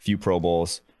year, few Pro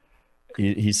Bowls.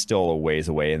 He's still a ways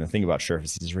away. And the thing about Scherff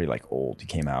is he's really old. He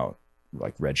came out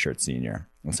redshirt senior.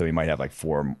 And so he might have 3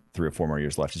 or 4 more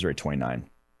years left. He's already 29.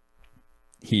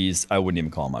 I wouldn't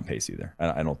even call him on pace either.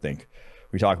 I don't think.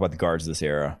 We talk about the guards of this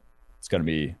era. It's going to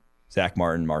be Zach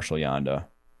Martin, Marshall Yanda.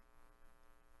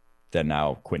 Then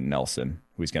now Quentin Nelson,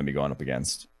 who he's going to be going up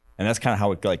against. And that's kind of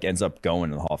how it ends up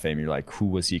going in the Hall of Fame. You're who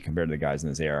was he compared to the guys in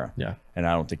this era? Yeah. And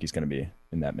I don't think he's going to be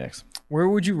in that mix. Where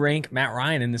would you rank Matt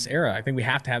Ryan in this era? I think we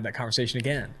have to have that conversation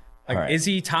again. Right. Is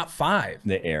he top 5?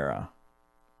 The era.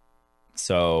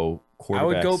 So I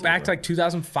would go back to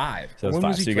 2005. So when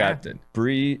was he drafted?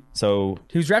 He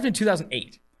was drafted in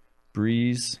 2008.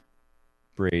 Breeze,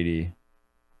 Brady,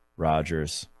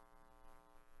 Rodgers,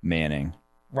 Manning,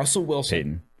 Russell Wilson,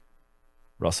 Peyton,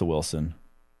 Russell Wilson,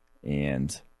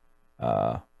 and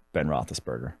Ben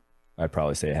Roethlisberger. I'd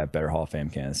probably say I have better Hall of Fame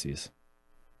candidacies.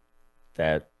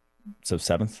 So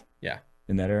 7th? Yeah.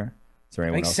 in that era? Is there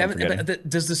anyone else I'm forgetting?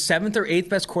 Does the 7th or 8th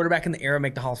best quarterback in the era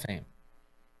make the Hall of Fame?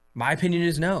 My opinion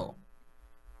is no.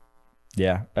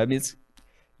 Yeah, I mean,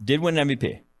 did win an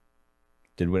MVP.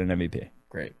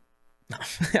 Great.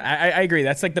 I agree.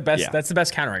 That's like the best. Yeah. That's the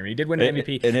best counter argument. He did win an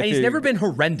MVP, and he's never been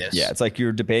horrendous. Yeah, it's like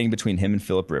you're debating between him and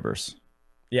Phillip Rivers.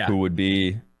 Yeah, who would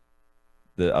be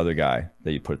the other guy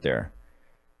that you put there?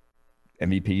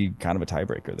 MVP, kind of a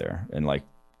tiebreaker there, and like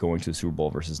going to the Super Bowl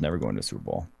versus never going to the Super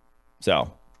Bowl.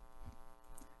 So,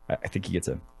 I think he gets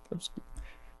a.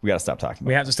 We got to stop talking.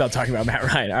 We have to stop talking about Matt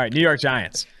Ryan. All right, New York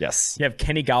Giants. Yes, you have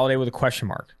Kenny Golladay with a question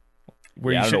mark.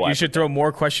 Where you should throw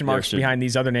more question marks behind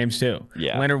these other names too.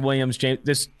 Yeah, Leonard Williams, James.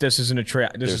 This isn't a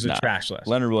trash list.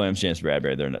 Leonard Williams, James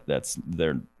Bradbury.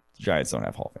 Their Giants don't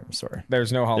have Hall of Famers. Sorry,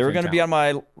 there's no Hall. They were going to be on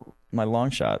my long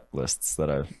shot lists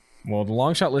that I. Well, the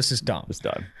long shot list is dumb. It's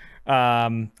done. I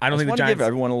don't think the Giants. Give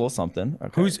everyone a little something.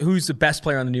 Okay. Who's the best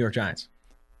player on the New York Giants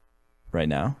right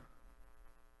now?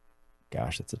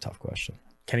 Gosh, that's a tough question.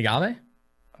 Kenny Golladay.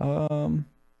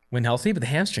 When healthy, but the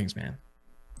hamstrings, man.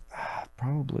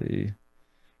 Probably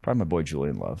my boy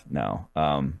Julian Love. No.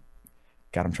 God,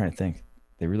 I'm trying to think.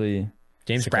 They really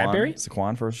Bradbury?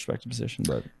 Saquon for a respected position,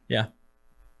 but yeah.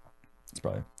 It's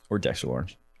probably or Dexter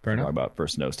Lawrence. Fair enough. Talk about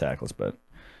first nose tackles, but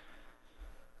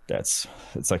it's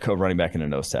like a running back in a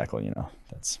nose tackle,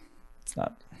 it's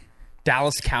not.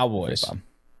 Dallas Cowboys.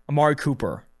 Amari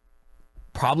Cooper.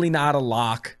 Probably not a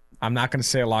lock. I'm not going to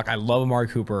say a lock. I love Amari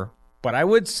Cooper, but I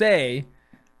would say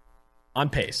on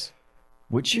pace.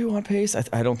 Would you on pace?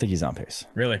 I don't think he's on pace.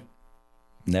 Really?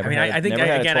 Never. I think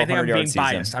I'm being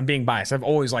biased. I'm being biased. I've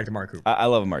always liked Amari Cooper. I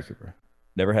love Amari Cooper.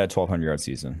 Never had a 1,200-yard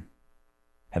season.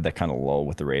 Had that kind of lull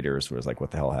with the Raiders where it was like,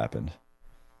 what the hell happened?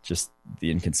 Just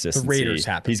the inconsistency. The Raiders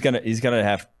happened. He's gonna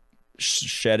have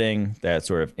shedding that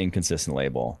sort of inconsistent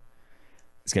label.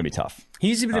 It's gonna be tough. He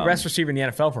needs to be the best receiver in the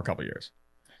NFL for a couple of years.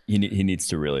 He needs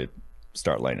to really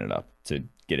start lighting it up to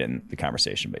get in the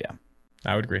conversation. But yeah,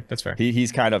 I would agree. That's fair.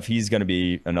 He's going to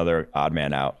be another odd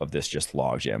man out of this just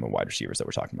logjam of wide receivers that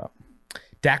we're talking about.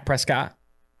 Dak Prescott.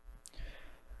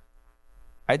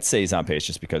 I'd say he's on pace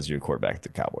just because you're a quarterback at the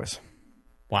Cowboys.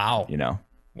 Wow.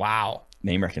 Wow.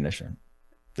 Name recognition.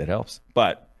 That helps.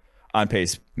 But on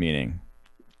pace meaning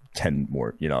 10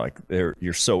 more,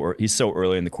 he's so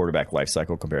early in the quarterback life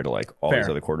cycle compared to like all these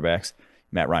other quarterbacks.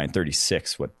 Matt Ryan,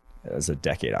 36, has a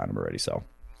decade on him already. So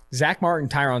Zach Martin,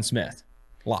 Tyron Smith,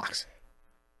 locks.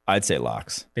 I'd say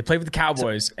locks. They played with the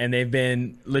Cowboys, and they've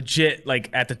been legit like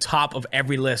at the top of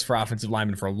every list for offensive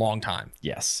linemen for a long time.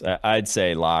 Yes, I'd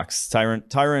say locks.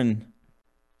 Tyron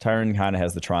kind of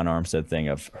has the Tron Armstead thing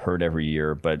of hurt every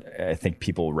year, but I think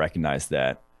people recognize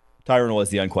that Tyron was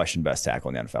the unquestioned best tackle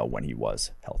in the NFL when he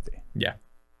was healthy. Yeah.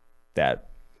 That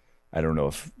I don't know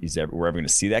if we're ever going to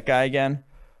see that guy again,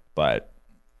 but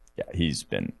yeah, he's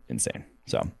been insane.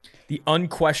 So the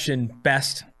unquestioned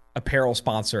best apparel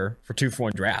sponsor for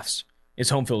 2-for-1 Drafts is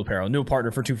Home Field Apparel, new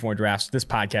partner for 2-for-1 Drafts, this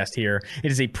podcast here.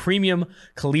 It is a premium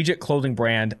collegiate clothing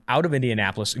brand out of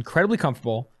Indianapolis, incredibly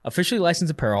comfortable, officially licensed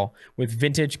apparel with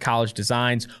vintage college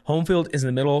designs. Home Field is in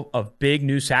the middle of Big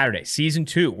New Saturday, Season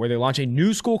 2, where they launch a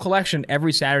new school collection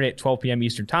every Saturday at 12 p.m.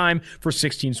 Eastern Time for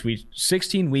 16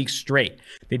 weeks straight.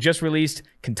 They just released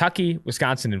Kentucky,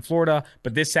 Wisconsin, and Florida,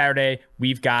 but this Saturday,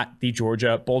 we've got the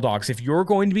Georgia Bulldogs. If you're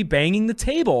going to be banging the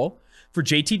table for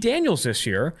JT Daniels this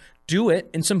year, do it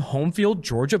in some Home Field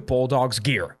Georgia Bulldogs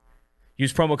gear.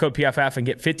 Use promo code PFF and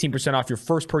get 15% off your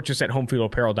first purchase at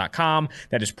homefieldapparel.com.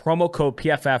 That is promo code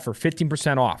PFF for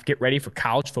 15% off. Get ready for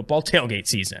college football tailgate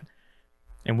season.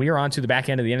 And we are on to the back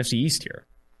end of the NFC East here.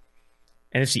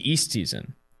 NFC East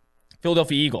season.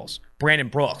 Philadelphia Eagles, Brandon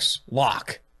Brooks,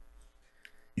 lock.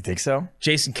 You think so?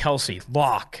 Jason Kelce,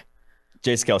 lock.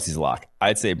 Jason Kelce's a lock.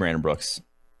 I'd say Brandon Brooks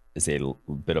is a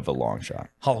bit of a long shot.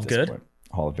 Hall of Good?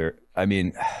 Hall of Very. I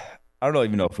mean, I don't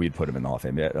even know if we'd put him in the Hall of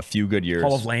Fame. A few good years.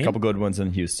 Hall of Lane? A couple good ones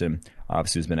in Houston.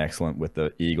 Obviously, he's been excellent with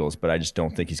the Eagles, but I just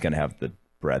don't think he's going to have the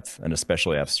breadth, and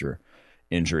especially after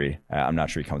injury. I'm not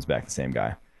sure he comes back the same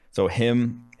guy. So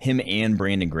him and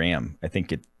Brandon Graham, I think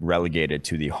get relegated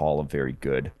to the Hall of Very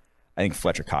Good. I think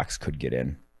Fletcher Cox could get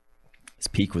in. His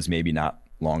peak was maybe not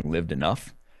long-lived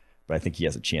enough, but I think he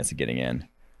has a chance of getting in.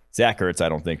 Zach Ertz, I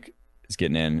don't think is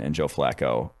getting in, and Joe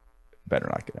Flacco better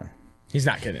not get in. He's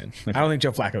not getting in. I don't think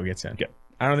Joe Flacco gets in. Yeah.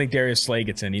 I don't think Darius Slay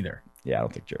gets in either. Yeah, I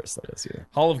don't think Darius Slay does either.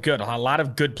 Hall of Good. A lot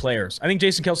of good players. I think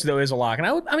Jason Kelce, though, is a lock. And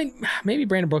I mean, maybe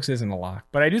Brandon Brooks isn't a lock,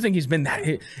 but I do think he's been that.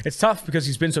 It's tough because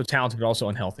he's been so talented, but also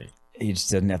unhealthy. He just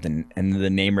doesn't have and the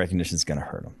name recognition is going to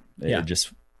hurt him. Yeah. It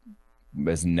just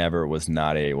was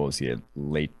not a, what was he, a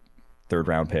late third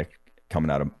round pick coming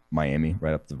out of Miami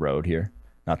right up the road here.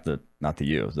 Not the not the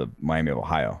U, the Miami of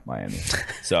Ohio, Miami.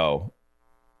 So,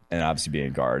 and obviously being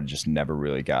a guard, just never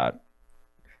really got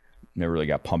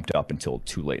pumped up until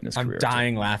too late in his career. I'm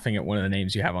dying laughing at one of the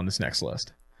names you have on this next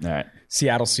list. All right.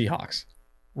 Seattle Seahawks.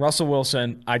 Russell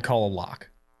Wilson, I'd call a lock.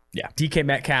 Yeah. DK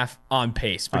Metcalf on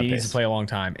pace, but he needs to play a long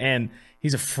time. And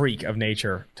he's a freak of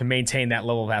nature. To maintain that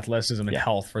level of athleticism and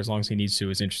health for as long as he needs to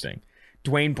is interesting.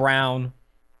 Dwayne Brown.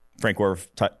 Frank Gore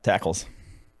tackles.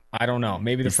 I don't know.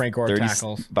 Maybe the Frank Gore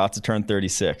tackles. About to turn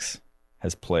 36.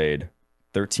 Has played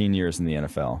 13 years in the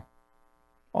NFL.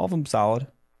 All of them solid.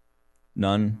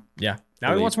 None. Yeah.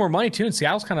 Now he wants more money, too, and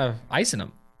Seattle's kind of icing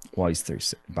him. Well, he's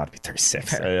 36, about to be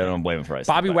 36. I don't blame him for icing.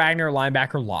 Bobby Wagner,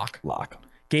 linebacker, lock.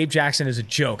 Gabe Jackson is a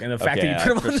joke, and the fact that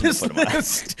you put him on this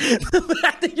list, the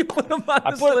fact that you put him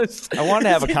on this list, I wanted to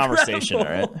have a conversation, all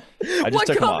right?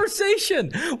 What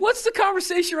conversation? What's the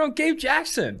conversation around Gabe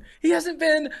Jackson? He hasn't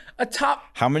been a top.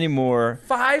 How many more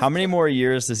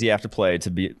years does he have to play to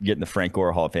get in the Frank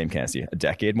Gore Hall of Fame candidacy? A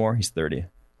decade more? He's 30.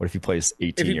 What if he plays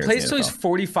 18 years? If he plays till he's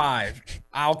 45,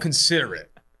 I'll consider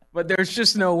it. But there's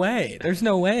just no way. There's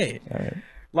no way. All right.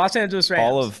 Los Angeles Rams.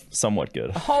 Hall of somewhat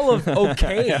good. Hall of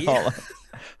okay.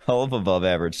 Hall of above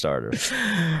average starters.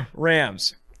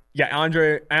 Rams. Yeah,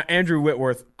 Andrew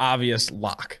Whitworth, obvious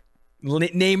lock.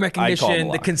 Name recognition,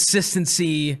 the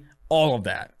consistency, all of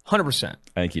that. 100%.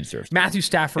 I think he deserves it. Matthew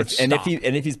Stafford.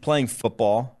 If he's playing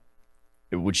football,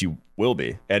 which he will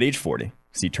be at age 40,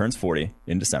 because he turns 40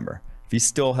 in December. If he's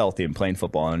still healthy and playing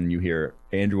football, and you hear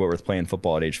Andrew Whitworth playing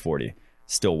football at age 40,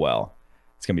 still well,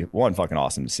 it's going to be, one, fucking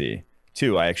awesome to see.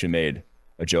 Two, I actually made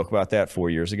a joke about that 4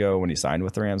 years ago when he signed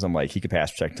with the Rams. I'm like, he could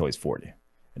pass protect until he's 40.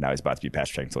 And now he's about to be pass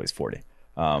protect until he's 40.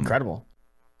 Incredible.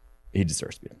 He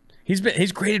deserves to be.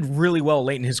 He's graded really well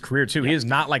late in his career, too. He has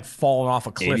not like fallen off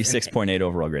a cliff. 86.8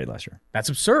 overall grade last year. That's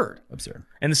absurd.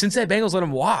 And the Cincinnati Bengals let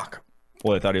him walk.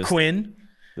 Well, I thought he was Quinn.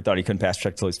 They thought he couldn't pass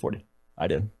protect until he's 40. I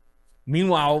did.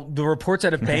 Meanwhile, the reports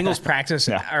out of Bengals practice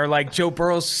are like Joe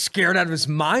Burrow's scared out of his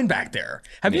mind back there.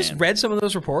 Have you just read some of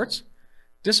those reports?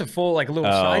 Just a full, like a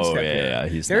little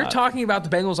sidestep here. They're talking about the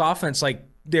Bengals offense like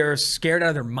they're scared out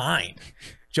of their mind.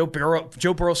 Joe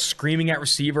Burrow screaming at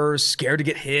receivers, scared to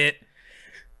get hit.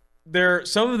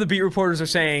 Some of the beat reporters are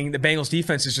saying the Bengals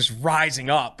defense is just rising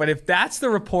up. But if that's the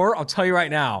report, I'll tell you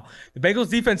right now, the Bengals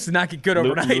defense did not get good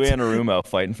overnight. Lou Anarumo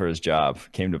fighting for his job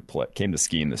came to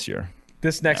scheme this year.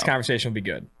 This next conversation will be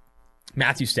good.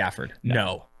 Matthew Stafford.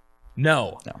 No.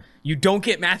 You don't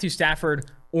get Matthew Stafford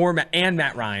and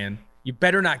Matt Ryan. You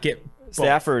better not get both.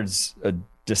 Stafford's a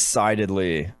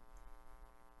decidedly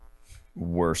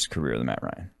worse career than Matt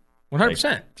Ryan.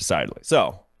 100%. Decidedly.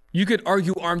 So you could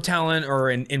argue arm talent or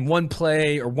in one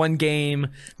play or one game.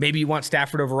 Maybe you want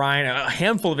Stafford over Ryan. A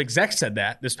handful of execs said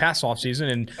that this past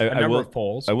offseason in a number of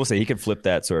polls. I will say he could flip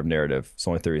that sort of narrative. It's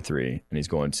only 33, and he's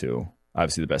going to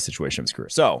obviously the best situation of his career.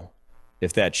 So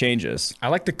if that changes. I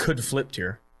like the could flip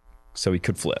tier. So he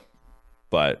could flip.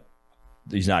 But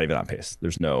he's not even on pace.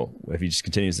 If he just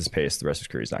continues this pace, the rest of his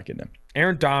career he's not getting him.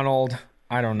 Aaron Donald,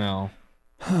 I don't know.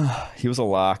 He was a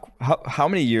lock. How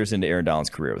many years into Aaron Donald's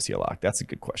career was he a lock? That's a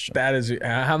good question. That is.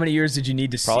 How many years did you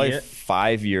need to see it? Probably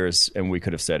 5 years, and we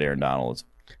could have said Aaron Donald.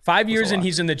 5 years, and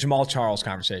he's in the Jamal Charles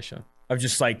conversation of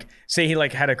just like, say he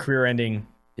like had a career-ending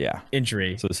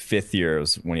injury. So his 5th year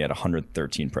was when he had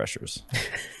 113 pressures.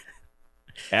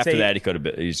 After that,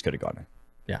 he just could have gone in.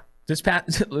 Yeah. These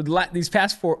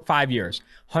past 5 years,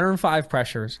 105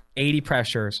 pressures, 80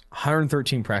 pressures,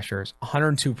 113 pressures,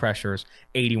 102 pressures,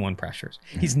 81 pressures.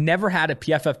 He's never had a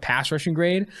PFF pass rushing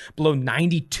grade below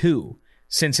 92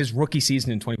 since his rookie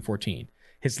season in 2014.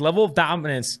 His level of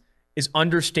dominance is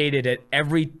understated at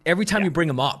every time you bring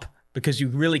him up, because you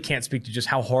really can't speak to just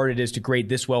how hard it is to grade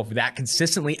this well for that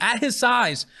consistently at his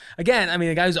size. Again, I mean,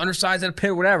 the guy who's undersized at a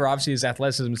pit or whatever, obviously his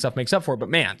athleticism and stuff makes up for it, but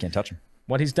man. Can't touch him.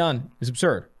 What he's done is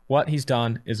absurd.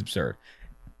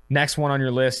 Next one on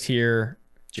your list here,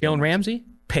 Jalen Ramsey,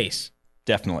 pace.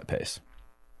 Definitely pace.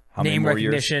 How Name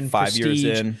recognition, years? 5 years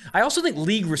in. I also think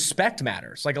league respect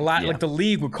matters. Like a lot, like the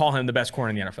league would call him the best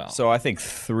corner in the NFL. So I think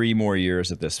 3 more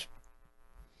years of this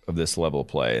level of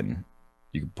play, and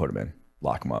you can put him in,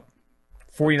 lock him up.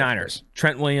 49ers,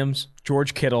 Trent Williams,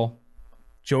 George Kittle,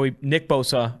 Nick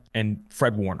Bosa, and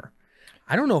Fred Warner.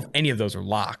 I don't know if any of those are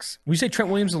locks. Would you say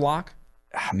Trent Williams is a lock?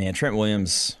 Man, Trent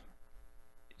Williams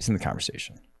is in the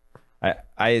conversation. He's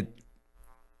kind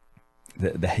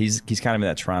of in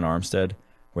that Teron Armstead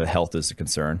where the health is a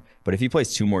concern. But if he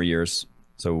plays 2 more years,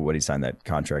 so what he signed that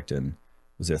contract in,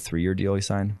 was it a 3-year deal he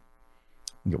signed?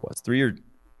 I think it was 3-year.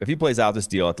 If he plays out this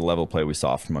deal at the level of play we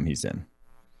saw from him, he's in.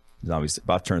 He's obviously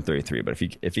about to turn 33, but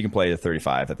if he can play to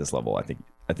 35 at this level,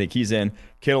 I think he's in.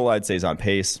 Kittle, I'd say, is on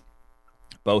pace.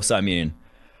 Bosa, I mean,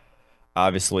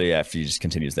 obviously, after he just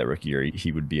continues that rookie year,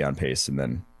 he would be on pace. And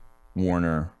then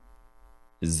Warner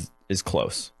is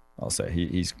close. I'll say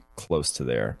he's close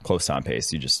to on pace.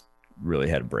 He just really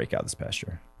had a breakout this past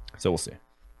year. So we'll see.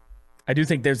 I do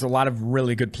think there's a lot of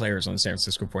really good players on the San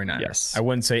Francisco 49ers. Yes. I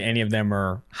wouldn't say any of them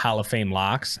are Hall of Fame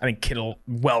locks. I think Kittle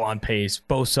well on pace.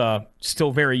 Bosa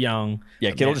still very young.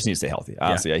 Yeah, Kittle just needs to stay healthy.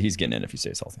 Honestly, he's getting in if he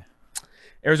stays healthy.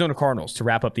 Arizona Cardinals to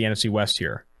wrap up the NFC West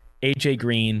here. AJ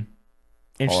Green.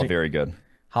 Hall very good.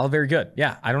 Hall very good.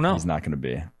 Yeah, I don't know. He's not going to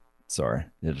be. Sorry.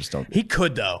 You just don't. He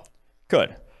could, though.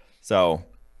 Could. So,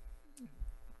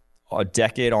 a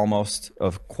decade almost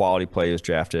of quality play. He was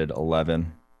drafted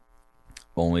 11.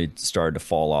 Only started to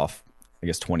fall off, I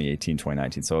guess, 2018,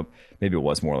 2019. So, maybe it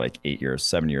was more like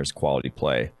 7 years quality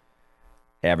play.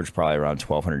 Averaged probably around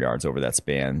 1,200 yards over that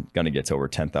span. Going to get to over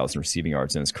 10,000 receiving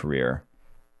yards in his career.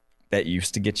 That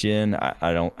used to get you in.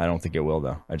 I don't think it will,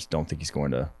 though. I just don't think he's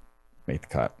going to make the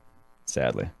cut,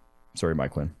 sadly. Sorry,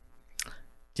 Mike Quinn.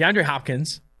 DeAndre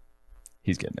Hopkins.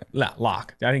 He's getting it.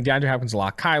 Lock. I think DeAndre Hopkins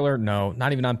lock. Kyler, no,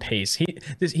 not even on pace. He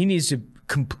needs to.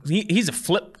 He's a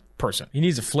flip person. He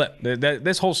needs a flip.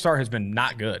 This whole start has been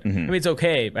not good. I mean, it's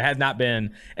okay, but has not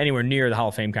been anywhere near the Hall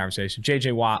of Fame conversation.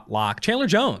 J.J. Watt, lock. Chandler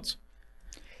Jones.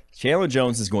 Chandler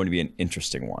Jones is going to be an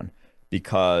interesting one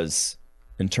because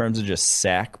in terms of just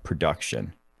sack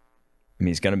production, I mean,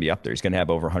 he's going to be up there. He's going to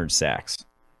have over 100 sacks.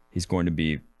 He's going to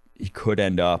be. He could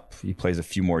end up. He plays a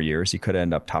few more years. He could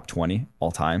end up top 20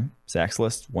 all time sacks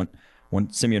list. One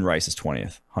Simeon Rice is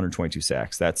 20th, 122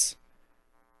 sacks. That's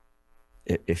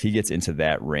if he gets into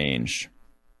that range,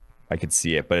 I could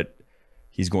see it. But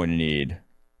he's going to need.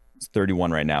 He's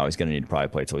 31 right now. He's going to need to probably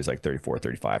play till he's like 34,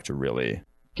 35 to really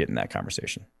get in that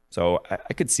conversation. So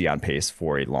I could see on pace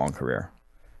for a long career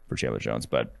for Chandler Jones,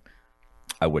 but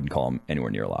I wouldn't call him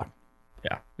anywhere near a lock.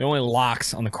 Yeah, the only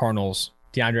locks on the Cardinals: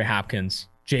 DeAndre Hopkins,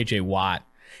 J.J. Watt.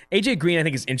 AJ Green, I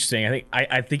think, is interesting.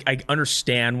 I think I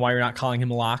understand why you're not calling him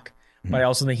a lock, but I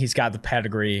also think he's got the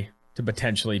pedigree to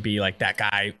potentially be like that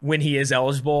guy. When he is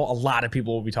eligible, a lot of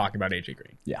people will be talking about AJ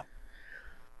Green. Yeah.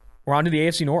 We're on to the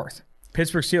AFC North.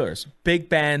 Pittsburgh Steelers. Big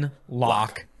Ben,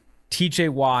 lock. TJ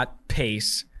Watt,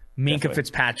 pace. Minkah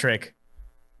Fitzpatrick,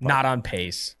 not on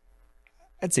pace.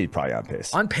 I'd say probably on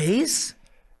pace. On pace?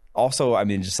 Also, I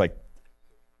mean, just like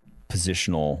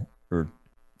positional or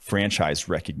franchise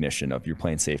recognition of you're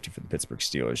playing safety for the Pittsburgh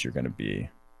Steelers, you're going to be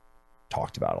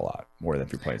talked about a lot more than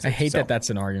if you're playing safety. I hate that that's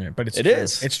an argument, but it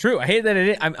is. It's true. I hate that it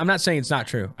is. I'm not saying it's not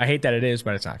true. I hate that it is,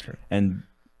 but it's not true. And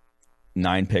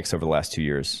 9 picks over the last 2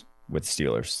 years with the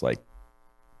Steelers, like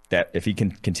that. If he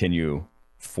can continue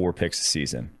 4 picks a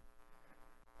season,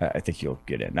 I think he'll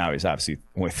get in. Now he's obviously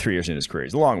only 3 years in his career.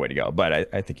 He's a long way to go, but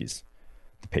I think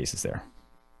the pace is there.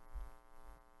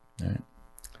 All right.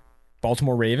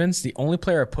 Baltimore Ravens. The only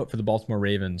player I put for the Baltimore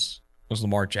Ravens was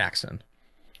Lamar Jackson.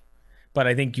 But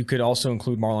I think you could also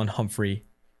include Marlon Humphrey.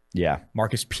 Yeah.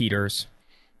 Marcus Peters.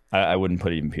 I wouldn't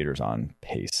put even Peters on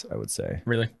pace, I would say.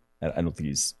 Really? I don't think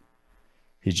he's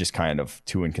just kind of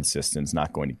too inconsistent. He's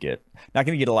not going to get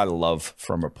a lot of love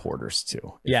from reporters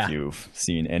too. Yeah. If you've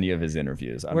seen any of his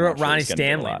interviews. What about Ronnie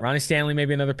Stanley? Ronnie Stanley,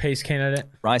 maybe another pace candidate?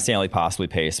 Ronnie Stanley possibly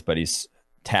pace, but he's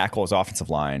tackle his offensive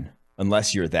line.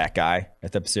 Unless you're that guy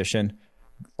at the position,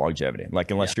 longevity. Like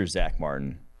unless you're Zach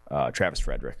Martin, Travis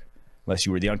Frederick, unless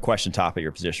you were the unquestioned top at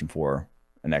your position for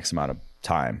an X amount of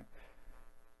time,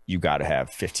 you got to have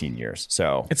 15 years.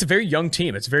 So it's a very young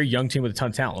team. It's a very young team with a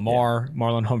ton of talent. Lamar,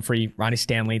 Marlon Humphrey, Ronnie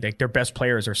Stanley, their best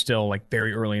players are still like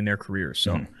very early in their careers.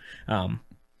 So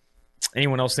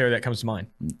anyone else there that comes to mind?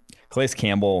 Calais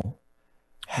Campbell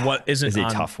is a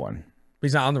tough one.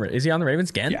 He's not on the Is he on the Ravens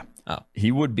again? Yeah. Oh.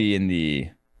 He would be in the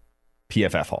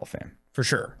PFF Hall of Fame. For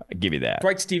sure. I give you that.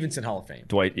 Dwight Stevenson Hall of Fame.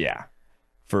 Dwight, yeah.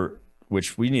 For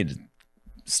which we need to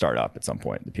start up at some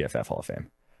point, the PFF Hall of Fame.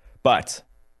 But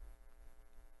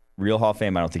real Hall of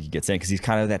Fame, I don't think he gets in because he's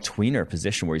kind of that tweener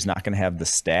position where he's not going to have the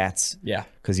stats. Yeah.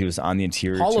 Because he was on the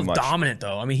interior Hall too of much. Dominant,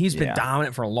 though. I mean, he's been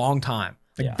dominant for a long time.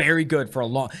 Like very good for a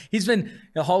long. He's been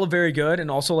the Hall of Very Good and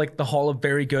also like the Hall of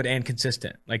Very Good and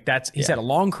Consistent. Like he's had a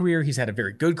long career. He's had a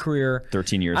very good career.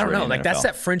 13 years. I don't know. Like that's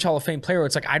that fringe Hall of Fame player where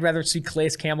it's like I'd rather see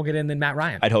Calais Campbell get in than Matt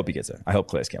Ryan. I'd hope he gets in. I hope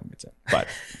Calais Campbell gets in. But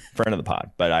friend of the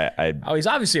pod. But he's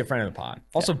obviously a friend of the pod.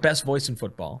 Also best voice in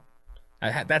football.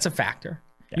 That's a factor.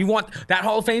 Yeah. You want that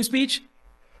Hall of Fame speech?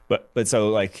 But so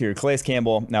like here, Calais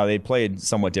Campbell. Now they played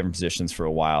somewhat different positions for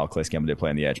a while. Calais Campbell did play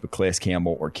on the edge, but Calais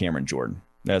Campbell or Cameron Jordan.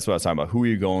 That's what I was talking about. Who are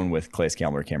you going with, Calais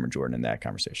Campbell or Cameron Jordan in that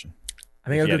conversation? I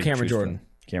think I'll go Cameron Jordan.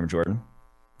 Cameron Jordan?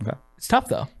 Okay. It's tough,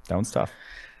 though. That one's tough.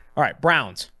 All right,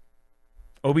 Browns.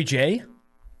 OBJ?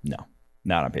 No,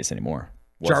 not on pace anymore.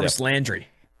 Jarvis Landry.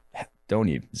 don't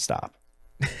even stop.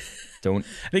 Don't.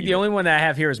 I think the only one that I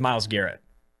have here is Myles Garrett.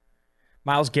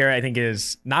 Myles Garrett, I think,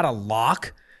 is not a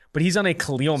lock, but he's on a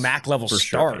Khalil Mack level for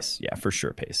start. Sure, yeah, for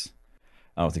sure pace.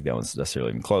 I don't think that one's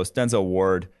necessarily even close. Denzel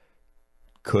Ward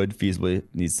could feasibly,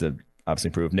 needs to obviously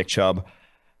improve. Nick Chubb,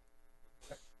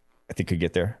 I think could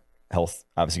get there. Health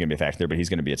obviously going to be a factor, but he's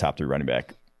going to be a top 3 running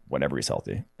back whenever he's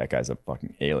healthy. That guy's a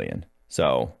fucking alien.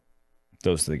 So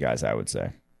those are the guys I would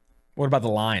say. What about the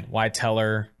line? Wyatt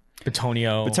Teller,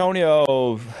 Bitonio?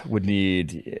 Bitonio would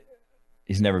need.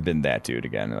 He's never been that dude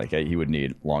again. Like he would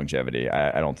need longevity.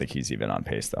 I don't think he's even on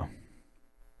pace though.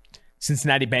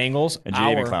 Cincinnati Bengals. And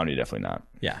Jadeveon Clowney definitely not.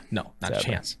 Yeah, no, not Sadly. a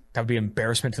chance. That would be an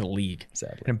embarrassment to the league.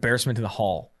 Sadly. An embarrassment to the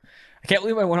hall. I can't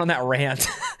believe I went on that rant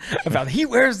about he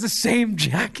wears the same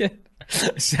jacket.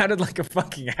 I sounded like a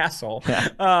fucking asshole.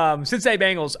 Cincinnati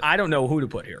Bengals, I don't know who to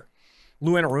put here.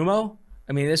 Lou Anarumo?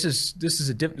 I mean, this is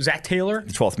Zach Taylor?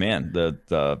 The 12th man,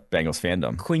 the Bengals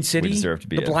fandom. Queen City? We deserve to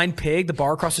be the blind pig, the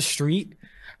bar across the street?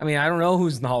 I mean, I don't know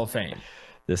who's in the Hall of Fame.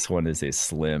 This one is a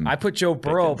slim. I put Joe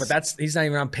Burrow, pickings. but he's not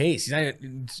even on pace. He's not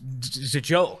even, it's a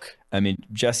joke. I mean,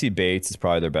 Jesse Bates is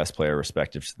probably their best player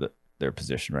respective to their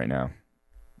position right now.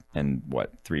 And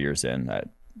 3 years in, I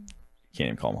can't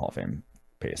even call him Hall of Fame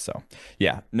pace. So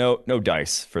yeah, no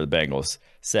dice for the Bengals.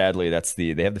 Sadly,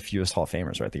 they have the fewest Hall of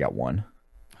Famers, right? They got one.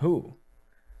 Who?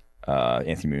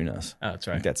 Anthony Munoz. Oh, that's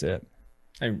I right. think that's it.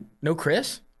 No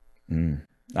Chris? Not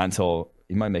until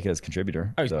he might make it as a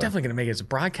contributor. Oh, he's definitely going to make it as a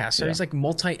broadcaster. Yeah. He's like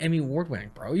multi-Emmy award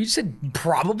winning, bro. You said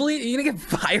probably? Are you going to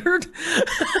get fired?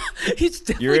 He's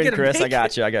definitely You're in, gonna Chris. make I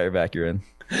got you. I got your back. You're in.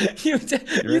 You don't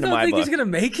think he's going to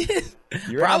make it?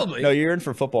 Probably. No, you're in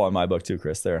for football in my book too,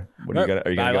 Chris. There. Are you going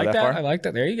to go that far? I like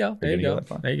that. There you go. There you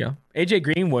go. AJ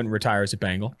Green wouldn't retire as a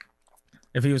Bengal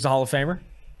if he was the Hall of Famer.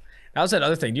 That was that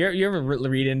other thing. Do you ever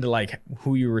read into like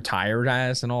who you retired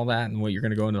as and all that, and what you're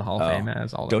going to go into the Hall of Fame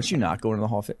as? All that don't you not go into the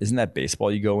Hall of Fame? Isn't that baseball?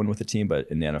 You go in with a team,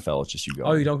 but in the NFL, it's just you go.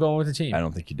 Oh, you don't go in with a team? I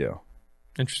don't think you do.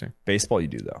 Interesting. Baseball, you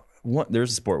do though.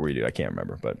 There's a sport where you do. I can't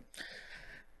remember, but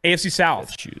AFC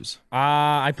South. Choose.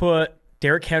 I put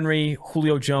Derrick Henry,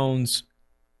 Julio Jones,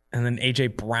 and then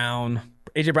AJ Brown.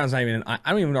 AJ Brown's not even. I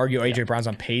don't even argue AJ Brown's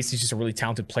on pace. He's just a really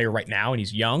talented player right now, and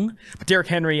he's young. But Derrick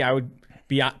Henry, I would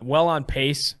be well on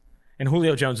pace. And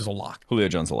Julio Jones is a lock. Julio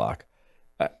Jones a lock.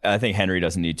 I think Henry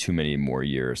doesn't need too many more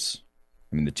years.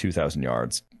 I mean, the 2,000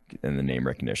 yards and the name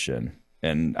recognition.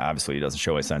 And obviously, he doesn't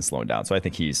show a sign slowing down. So I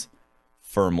think he's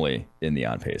firmly in the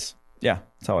on pace. Yeah,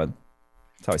 that's how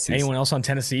I see it. Anyone else on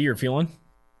Tennessee you're feeling?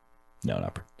 No,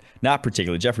 not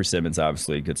particularly. Jeffrey Simmons,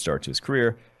 obviously, a good start to his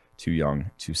career. Too young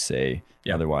to say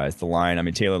otherwise. The line, I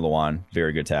mean, Taylor Lewan,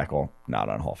 very good tackle. Not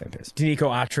on Hall of Fame pace. Denico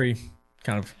Autry,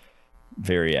 kind of.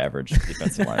 Very average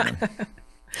defensive lineman.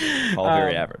 All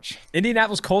very average.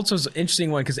 Indianapolis Colts was an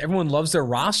interesting one because everyone loves their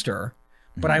roster,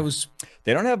 but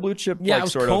They don't have blue chip. Yeah, I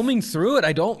was combing through it.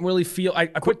 I don't really feel. I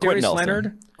put Darius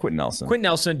Leonard. Quentin Nelson. Quentin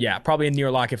Nelson, yeah, probably a near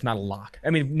lock, if not a lock. I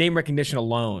mean, name recognition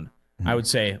alone, I would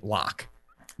say lock.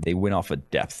 They went off of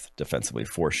depth defensively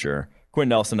for sure. Quentin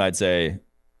Nelson, I'd say,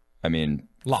 I mean,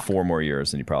 lock. 4 more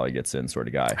years and he probably gets in sort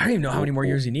of guy. I don't even know how many more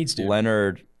years he needs to.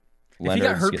 Leonard. If he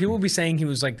got hurt, people would be saying he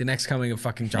was like the next coming of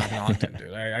fucking Jonathan Ogden,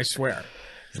 dude. I swear.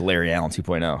 Larry Allen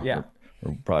 2.0. Yeah.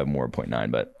 Or probably more 0.9,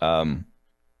 but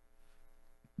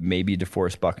maybe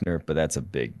DeForest Buckner, but that's a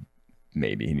big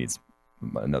maybe. He needs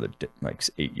another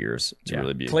 8 years to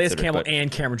really be Calais Campbell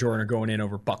and Cameron Jordan are going in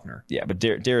over Buckner. Yeah, but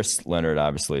Darius Leonard,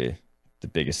 obviously the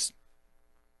biggest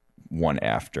one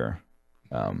after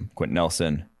Quentin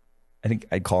Nelson. I think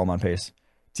I'd call him on pace.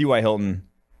 T.Y. Hilton,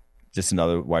 just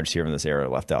another wide receiver in this era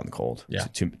left out in the cold. Yeah.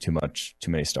 Too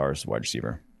many stars wide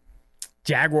receiver.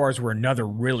 Jaguars were another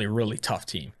really, really tough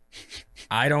team.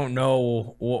 I don't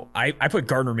know. Well, I put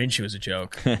Gardner Minshew as a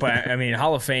joke, but I mean,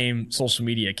 Hall of Fame social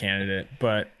media candidate,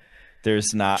 but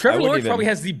there's not. Trevor Lawrence probably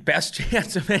has the best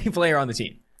chance of any player on the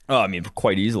team. Oh, I mean,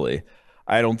 quite easily.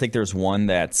 I don't think there's one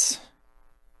that's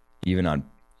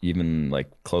even like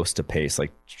close to pace.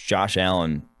 Like Josh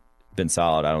Allen, been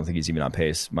solid. I don't think he's even on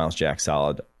pace. Miles Jack,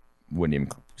 solid. Wouldn't even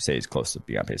say he's close to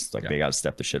being on pace. It's like they got to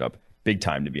step the shit up big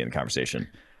time to be in the conversation.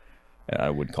 And I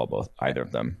wouldn't call either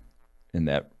of them in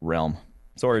that realm.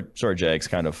 Sorry, Jags,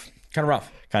 kind of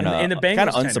rough. Kind of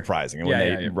unsurprising when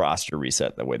they roster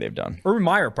reset the way they've done. Urban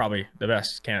Meyer, probably the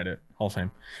best candidate, Hall of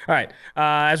Fame. All right.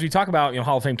 As we talk about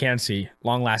Hall of Fame candidacy,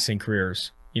 long-lasting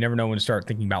careers, you never know when to start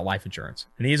thinking about life insurance.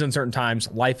 In these uncertain times,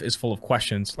 life is full of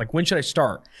questions. Like, when should I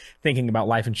start thinking about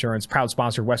life insurance? Proud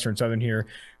sponsor, Western Southern here.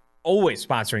 always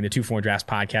sponsoring the 2-for-1 Drafts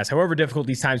podcast. However difficult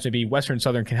these times may be, Western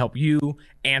Southern can help you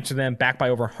answer them. Backed by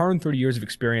over 130 years of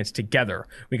experience, together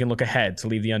we can look ahead to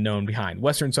leave the unknown behind.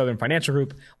 Western Southern Financial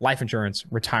Group, life insurance,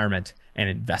 retirement, and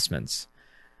investments.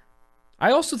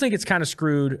 I also think it's kind of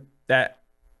screwed that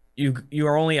you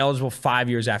are only eligible 5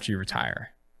 years after you retire.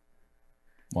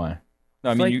 Why?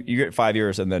 No, I mean, you get 5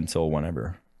 years and then till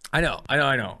whenever. I know.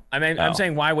 I mean, I'm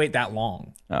saying, why wait that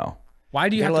long? No. Why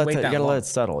do you have to wait that long? You got to let it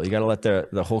settle. You got to let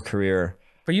the whole career.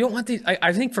 But you don't want these.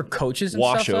 I think for coaches and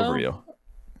wash stuff, over you.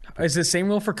 Is the same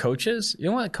rule for coaches? You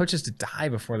don't want coaches to die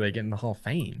before they get in the Hall of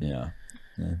Fame. Yeah.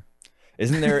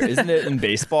 Isn't it in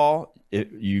baseball?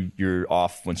 You're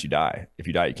off once you die. If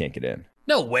you die, you can't get in.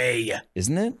 No way.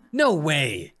 Isn't it? No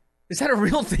way. Is that a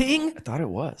real thing? I thought it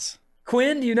was.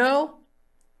 Quinn, do you know?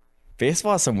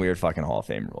 Baseball has some weird fucking Hall of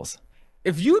Fame rules.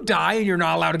 If you die and you're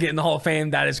not allowed to get in the Hall of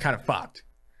Fame, that is kind of fucked.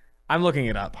 I'm looking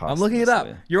it up. I'm looking it up.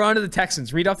 You're on to the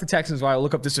Texans. Read off the Texans while I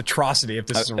look up this atrocity if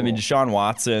this is a rule. I mean, Deshaun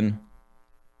Watson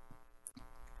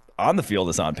on the field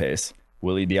is on pace.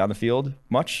 Will he be on the field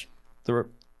much the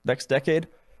next decade?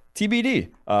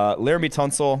 TBD. Laramie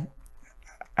Tunsil,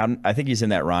 I think he's in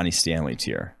that Ronnie Stanley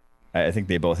tier. I think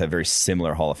they both have very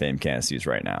similar Hall of Fame candidacies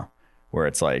right now, where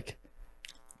it's like,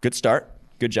 good start,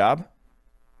 good job,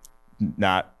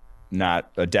 not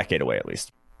a decade away at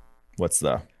least.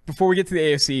 Before we get to the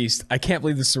AFC East, I can't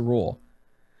believe this is a rule.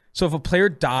 So if a player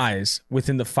dies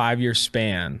within the 5-year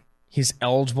span, he's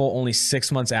eligible only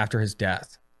 6 months after his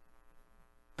death,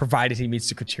 provided he meets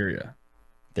the criteria.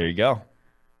 There you go.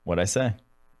 What'd I say?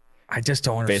 I just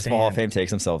don't understand. Baseball Hall of Fame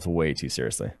takes themselves way too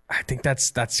seriously. I think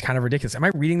that's kind of ridiculous. Am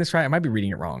I reading this right? I might be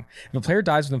reading it wrong. If a player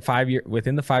dies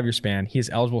within the 5-year span, he is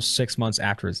eligible 6 months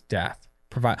after his death.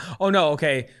 Oh no,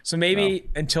 okay. So maybe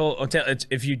until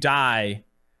if you die,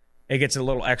 it gets a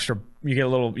little extra. You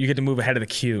get to move ahead of the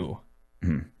queue.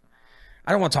 Mm-hmm.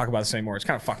 I don't want to talk about this anymore. It's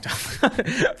kind of fucked up.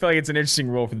 I feel like it's an interesting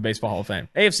rule for the Baseball Hall of Fame.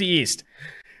 AFC East: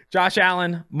 Josh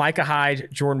Allen, Micah Hyde,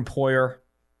 Jordan Poyer.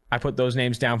 I put those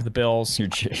names down for the Bills. You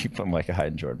put Micah Hyde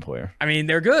and Jordan Poyer. I mean,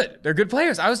 they're good. They're good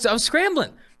players. I was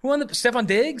scrambling. Who won Stephon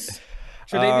Diggs?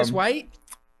 Tre'Davious White?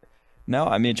 No,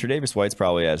 I mean, Tre'Davious White's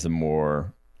probably has a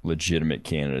more legitimate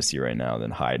candidacy right now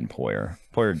than Hyde and Poyer.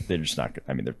 Poyer, they're just not good.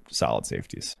 I mean, they're solid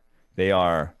safeties.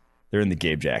 They're in the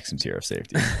Gabe Jackson tier of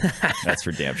safety. That's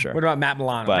for damn sure. What about Matt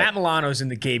Milano? Matt Milano's in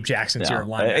the Gabe Jackson tier of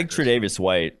linebackers. I think Tre'Davious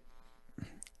White,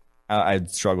 I'd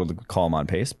struggle to call him on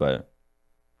pace, but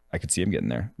I could see him getting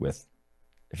there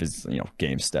if his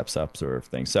game steps up sort of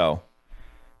thing. So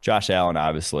Josh Allen,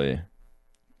 obviously,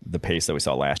 the pace that we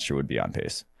saw last year would be on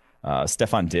pace.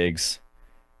 Stephon Diggs,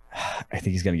 I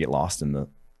think he's going to get lost in the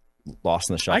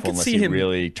shuffle. I could see him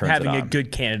really having a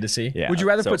good candidacy. Yeah. Would you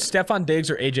rather put Stephon Diggs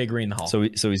or AJ Green in the Hall? So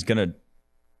he's going to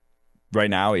right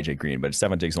now AJ Green, but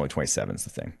Stephon Diggs is only 27 is the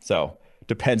thing. So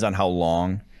depends on how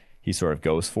long he sort of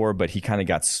goes for, but he kind of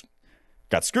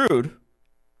got screwed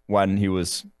when he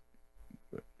was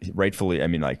rightfully. I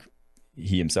mean, like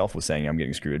he himself was saying, "I'm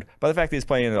getting screwed," by the fact that he's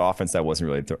playing in an offense that wasn't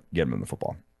really getting him the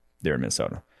football there in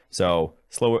Minnesota. So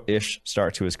slow-ish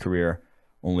start to his career.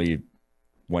 Only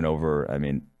went over. I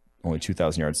mean, only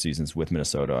 2,000 yard seasons with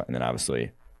Minnesota, and then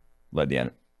obviously led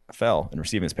the NFL in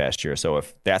receiving this past year. So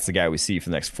if that's the guy we see for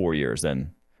the next 4 years,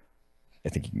 then I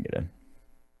think he can get in.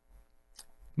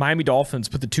 Miami Dolphins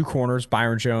put the two corners,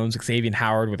 Byron Jones, Xavier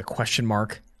Howard, with a question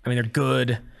mark. I mean, they're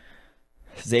good.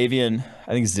 Xavier,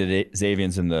 I think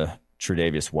Xavier's in the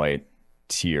Tre'Davious White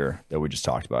tier that we just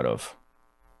talked about.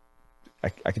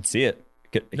 I could see it.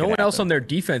 No one else on their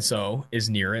defense, though, is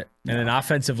near it. And then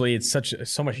offensively, it's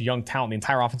so much young talent. The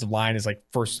entire offensive line is like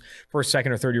first,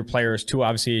 second, or third year players. Two,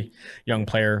 obviously, young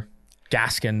player.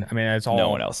 Gaskin. I mean, it's all. No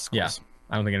one else is close. Yeah,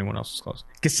 I don't think anyone else is close.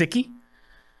 Gesicki?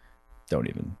 Don't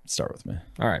even start with me.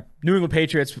 All right. New England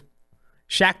Patriots.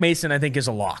 Shaq Mason, I think, is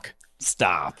a lock.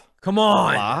 Stop. Come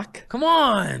on. Lock? Come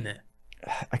on.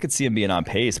 I could see him being on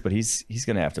pace, but he's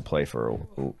going to have to play for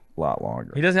a lot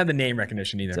longer. He doesn't have the name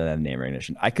recognition either. Doesn't have name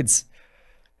recognition.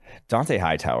 Dante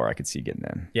Hightower, I could see getting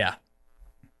in. Yeah.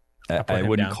 I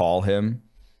wouldn't call him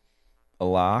a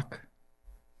lock,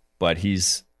 but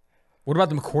he's. What about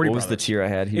the McCourty brothers? What was the tier I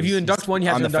had? If you induct one, you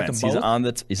have to induct them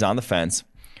both? He's on the fence.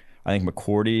 I think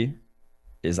McCourty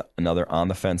is another on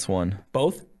the fence one.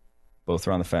 Both? Both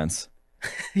are on the fence.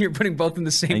 You're putting both in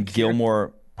the same And tier.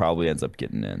 Gilmore probably ends up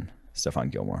getting in. Stephon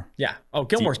Gilmore. Yeah. Oh,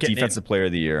 Gilmore's getting Defensive Player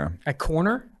of the Year. At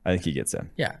corner? I think he gets in.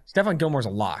 Yeah. Stephon Gilmore's a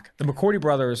lock. The McCourty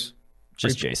brothers.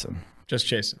 Just Jason. Just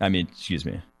Jason. I mean, excuse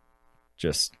me.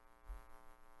 Just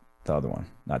the other one.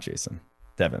 Not Jason.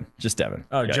 Devin. Just Devin.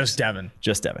 Oh, guys. Just Devin.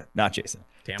 Just Devin. Not Jason.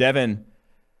 Damn. Devin,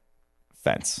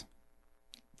 fence.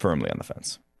 Firmly on the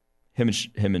fence. Him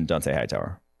and Dante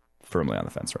Hightower. firmly on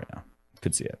the fence right now.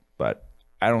 Could see it, but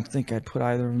I don't think I'd put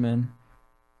either of them in.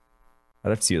 I'd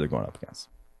have to see who they're going up against.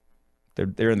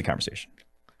 They're in the conversation.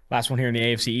 Last one here in the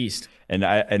AFC East. And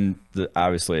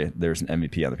obviously there's an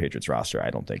MVP on the Patriots roster. I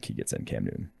don't think he gets in Cam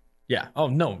Newton. Yeah. Oh,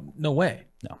 no way.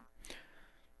 No.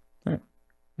 All right.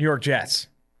 New York Jets.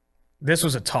 This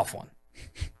was a tough one.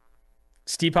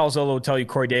 Steve Palazzolo will tell you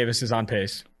Corey Davis is on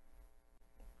pace.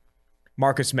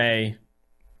 Marcus May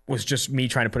was just me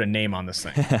trying to put a name on this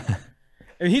thing.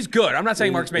 I mean, he's good. I'm not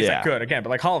saying Marcus May's that good, again, but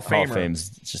like Hall of Famer. Hall of Fame's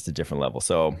just a different level.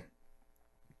 So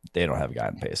they don't have a guy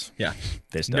on pace. Yeah.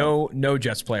 They just no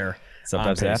Jets player.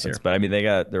 Sometimes it happens. Here. But I mean, they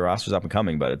got their rosters up and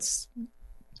coming, but there's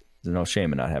no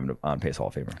shame in not having an on pace Hall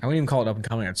of Famer. I wouldn't even call it up and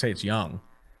coming. I'd say it's young.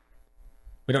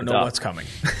 We don't know what's coming.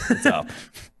 It's up.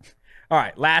 All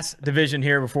right, last division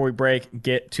here before we break.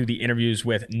 Get to the interviews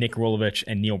with Nick Rolovich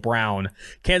and Neil Brown.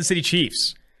 Kansas City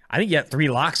Chiefs. I think you have 3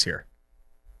 locks here.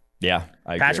 Yeah,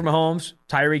 I agree. Patrick Mahomes,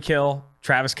 Tyreek Hill,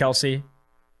 Travis Kelce.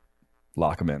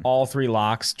 Lock them in. All 3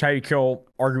 locks. Tyreek Hill,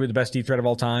 arguably the best deep threat of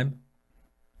all time.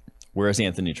 Where's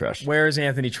Anthony Tresh? Where is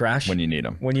Anthony Tresh? When you need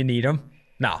him. When you need him.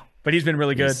 No, but he's been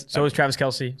really good. So is Travis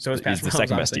Kelce. So is Patrick Mahomes. He's the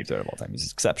second best deep threat of all time.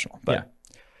 He's exceptional. But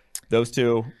those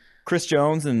two, Chris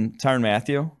Jones and Tyrann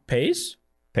Mathieu. Pace?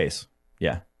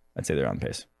 Yeah, I'd say they're on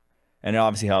pace. And it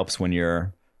obviously helps when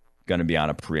you're going to be on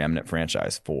a preeminent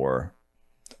franchise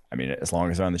as long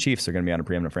as they're on the Chiefs, they're going to be on a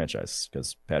preeminent franchise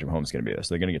because Patrick Mahomes is going to be there. So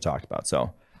they're going to get talked about.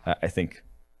 So I think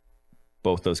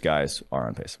both those guys are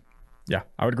on pace. Yeah,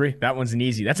 I would agree. That's an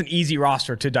easy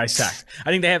roster to dissect.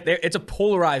 I think it's a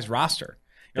polarized roster.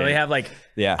 They have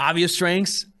obvious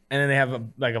strengths, and then they have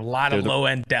a lot of low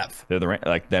end depth. They're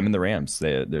like them and the Rams.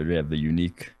 They have the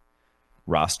unique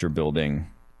roster building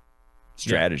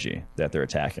strategy that they're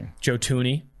attacking. Joe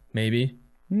Tooney, maybe.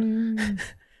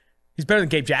 He's better than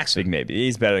Gabe Jackson. Big maybe.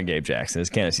 He's better than Gabe Jackson. His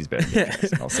Candace's better than Gabe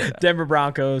Jackson. I'll say that. Denver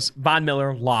Broncos. Von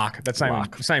Miller, lock. It's not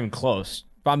even close.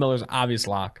 Von Miller's an obvious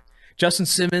lock. Justin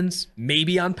Simmons,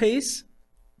 maybe on pace.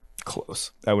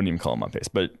 Close. I wouldn't even call him on pace,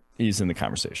 but he's in the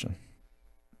conversation.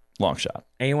 Long shot.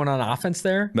 Anyone on offense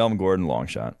there? Melvin Gordon, long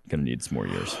shot. Going to need some more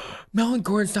years. Melvin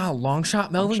Gordon's not a long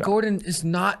shot. Melvin Gordon is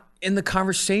not in the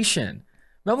conversation.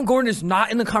 Melvin Gordon is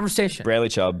not in the conversation. Bradley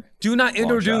Chubb. Do not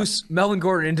introduce Melvin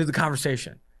Gordon into the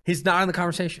conversation. He's not in the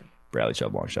conversation. Bradley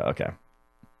Chubb, long shot. Okay.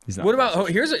 He's not. What about,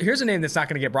 here's a name that's not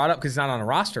going to get brought up because he's not on a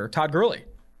roster. Todd Gurley.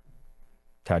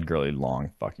 Todd Gurley,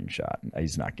 long fucking shot.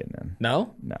 He's not getting in.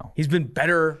 No? No. He's been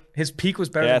better. His peak was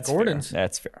better than Gordon's.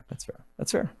 Fair.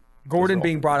 That's fair. Gordon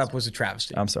being brought up was a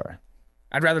travesty. I'm sorry.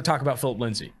 I'd rather talk about Philip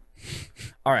Lindsay.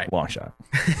 All right. Long shot.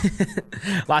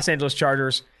 Los Angeles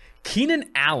Chargers. Keenan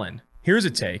Allen. Here's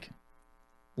a take.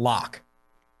 Lock.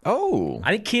 Oh.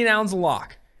 I think Keenan Allen's a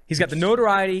lock. He's got the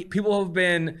notoriety. People have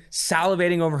been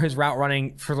salivating over his route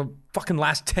running for the fucking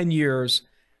last 10 years.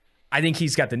 I think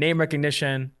he's got the name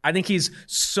recognition. I think he's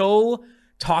so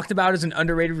talked about as an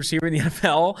underrated receiver in the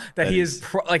NFL that he's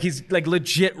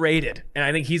legit rated. And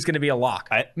I think he's going to be a lock.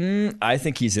 I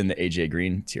think he's in the AJ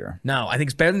Green tier. No, I think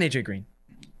it's better than AJ Green.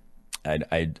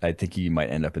 I think he might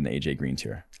end up in the AJ Green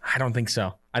tier. I don't think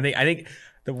so. I think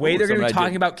the way they're going to be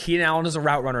talking about Keenan Allen as a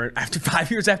route runner after 5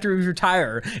 years after he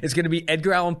retire is going to be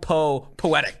Edgar Allan Poe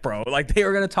poetic, bro. Like they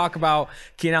are going to talk about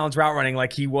Keenan Allen's route running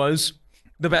like he was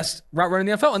the best route runner in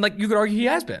the NFL, and like you could argue he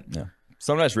has been. Yeah.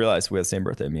 Someone just realized we had the same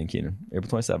birthday, me and Keenan, April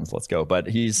 27th. Let's go. But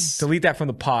he's delete that from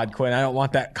the pod, Quinn. I don't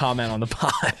want that comment on the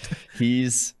pod.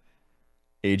 He's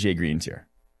AJ Green tier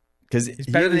because he's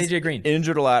better than AJ Green.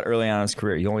 Injured a lot early on in his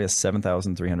career. He only has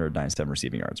 7,397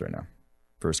 receiving yards right now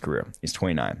for his career. He's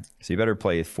 29, so you better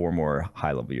play 4 more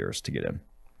high level years to get in,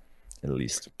 at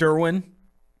least. Derwin,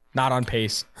 not on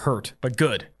pace, hurt, but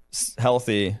good,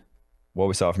 healthy. What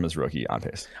we saw from his rookie, on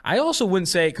pace. I also wouldn't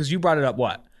say, because you brought it up,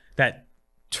 that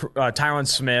Tyron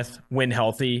Smith, when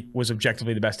healthy, was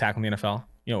objectively the best tackle in the NFL,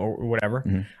 or whatever.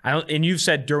 Mm-hmm. And you've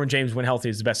said Derwin James, when healthy,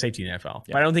 is the best safety in the NFL.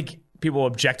 Yeah. But I don't think people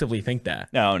objectively think that.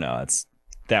 No,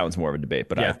 that one's more of a debate,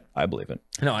 but yeah. I believe it.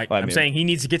 No, I'm saying he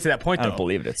needs to get to that point, though. I don't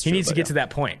believe it. He needs to get to that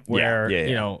point where,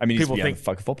 people think.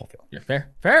 Fucking football field. Yeah,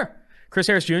 fair. Chris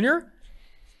Harris Jr.?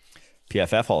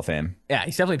 PFF Hall of Fame. Yeah,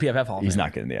 he's definitely PFF Hall of Fame. He's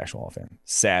not getting the actual Hall of Fame,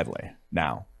 sadly.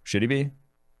 Now, should he be?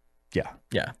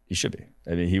 Yeah. He should be.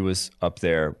 I mean, he was up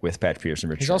there with Patrick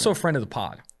Peterson. He's also a friend of the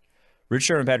pod. Rich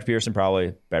Sherman and Patrick Peterson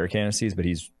probably better candidacies, but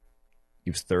he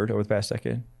was third over the past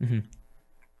decade. Mm-hmm.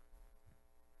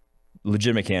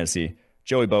 Legitimate candidacy.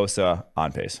 Joey Bosa,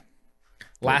 on pace.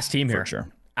 Last team here. For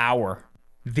sure.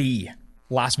 The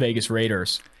Las Vegas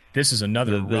Raiders. This is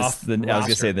another rough roster. I was going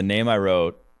to say, the name I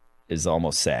wrote is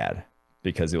almost sad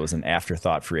because it was an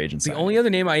afterthought free agent signing. The only other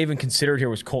name I even considered here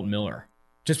was Colton Miller,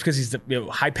 just because he's the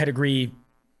high pedigree,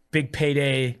 big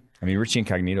payday. I mean, Richie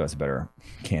Incognito has a better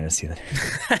candidacy than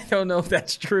I don't know if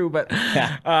that's true, but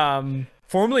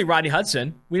formerly Rodney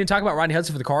Hudson. We didn't talk about Rodney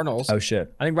Hudson for the Cardinals. Oh,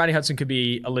 shit. I think Rodney Hudson could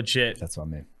be a legit That's on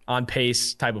me. on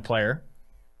pace type of player.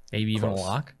 Maybe even a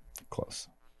lock. Close.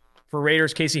 For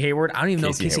Raiders, Casey Hayward. I don't even know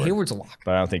if Casey Hayward's a lock.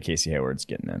 But I don't think Casey Hayward's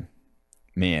getting in.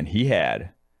 Man,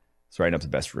 it's right up to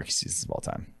the best rookie seasons of all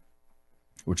time,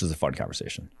 which was a fun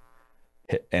conversation.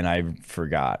 And I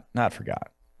not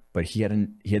forgot, but he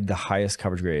had the highest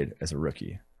coverage grade as a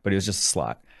rookie, but he was just a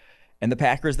slot. And the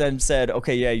Packers then said,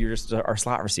 okay, yeah, you're just our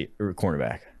slot receiver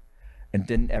cornerback, and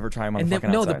didn't ever try him on the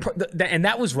fucking outside. And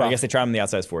that was rough. I guess they tried him on the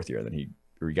outside his fourth year. Then he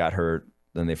got hurt.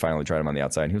 Then they finally tried him on the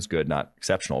outside, and he was good, not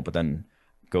exceptional, but then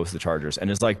goes to the Chargers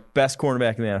and is like best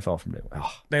cornerback in the NFL from day one.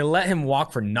 Oh. They let him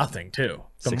walk for nothing too.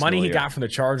 The money he got from the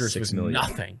Chargers was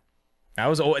nothing. That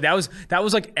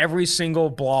was like every single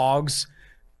blog's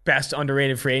best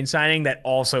underrated free agent signing that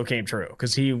also came true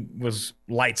because he was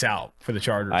lights out for the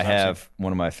Chargers. I have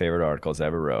one of my favorite articles I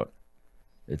ever wrote.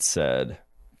 It said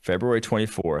February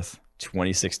 24th,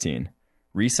 2016,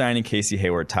 re-signing Casey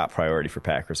Hayward top priority for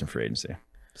Packers and free agency.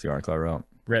 That's the article I wrote.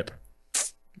 Rip.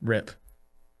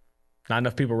 Not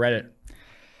enough people read it.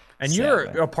 And you're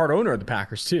a part owner of the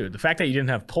Packers too. The fact that you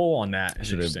didn't have poll on that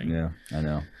is interesting. Yeah, I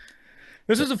know.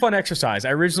 This was a fun exercise.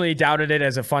 I originally doubted it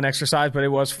as a fun exercise, but it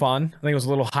was fun. I think it was a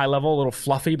little high level, a little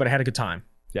fluffy, but I had a good time.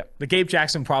 Yeah. The Gabe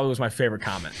Jackson probably was my favorite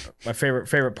comment, my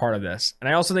favorite part of this. And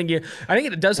I also think it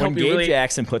does help you. When Gabe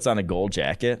Jackson puts on a gold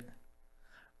jacket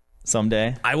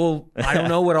someday, I don't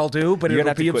know what I'll do, but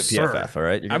it'll be absurd. PFF, all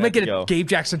right? I'm gonna get a Gabe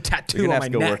Jackson tattoo on my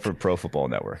neck. You're gonna have to go work for Pro Football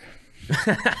Network.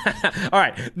 All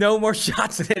right, no more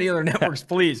shots at any other networks,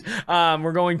 please.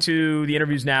 We're going to the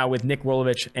interviews now with Nick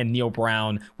Rolovich and Neil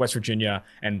Brown, West Virginia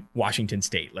and Washington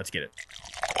State. Let's get it.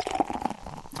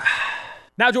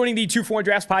 Now joining the 2-4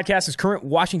 Drafts podcast is current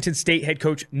Washington State head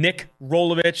coach Nick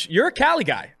Rolovich. You're a Cali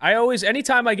guy.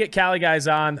 Anytime I get Cali guys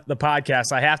on the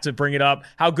podcast, I have to bring it up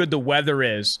how good the weather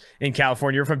is in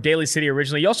California. You're from Daly City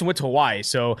originally. You also went to Hawaii,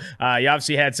 so you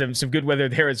obviously had some good weather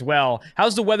there as well.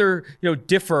 How's the weather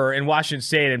differ in Washington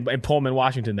State and Pullman,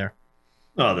 Washington there?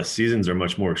 Oh, the seasons are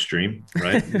much more extreme,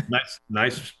 right?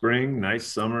 nice spring, nice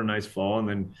summer, nice fall, and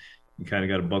then you kind of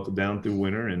got to buckle down through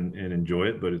winter and enjoy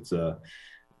it. But it's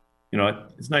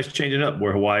it's nice changing up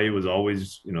where Hawaii was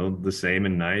always, the same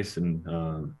and nice. And,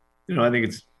 I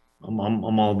think I'm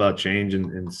all about change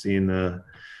and seeing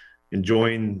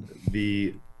enjoying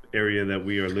the area that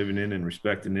we are living in and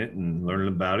respecting it and learning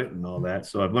about it and all that.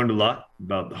 So I've learned a lot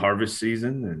about the harvest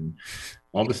season and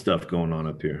all the stuff going on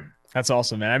up here. That's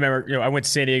awesome, man. I remember, I went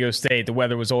to San Diego State. The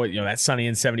weather was always, that sunny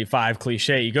and 75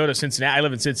 cliche. You go to Cincinnati. I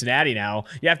live in Cincinnati now.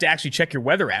 You have to actually check your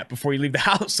weather app before you leave the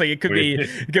house. Like it could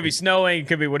be snowing, it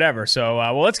could be whatever. So,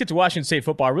 let's get to Washington State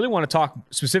football. I really want to talk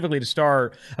specifically to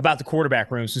start about the quarterback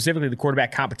room, specifically the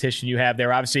quarterback competition you have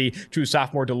there. Obviously, true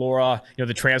sophomore DeLaura,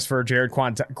 the transfer, Jared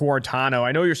Guarantano.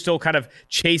 I know you're still kind of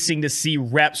chasing to see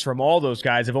reps from all those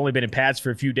guys. Have only been in pads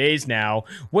for a few days now.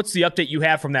 What's the update you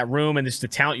have from that room and just the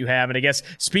talent you have? And I guess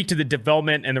speak to the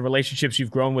development and the relationships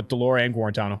you've grown with DeLaura and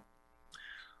Guarantano.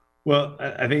 Well,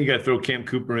 I think you got to throw Cam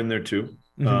Cooper in there too.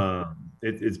 Mm-hmm.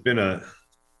 It's been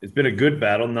a good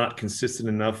battle, not consistent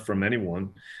enough from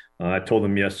anyone. I told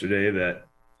him yesterday that,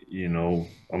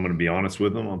 I'm going to be honest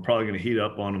with them. I'm probably going to heat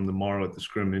up on them tomorrow at the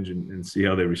scrimmage and see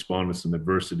how they respond with some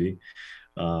adversity.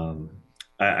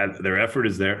 Their effort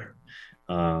is there.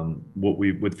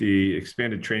 With the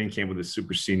expanded training camp with the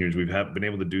super seniors, we've been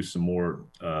able to do some more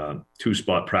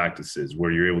 2-spot practices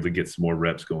where you're able to get some more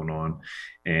reps going on.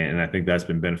 And I think that's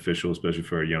been beneficial, especially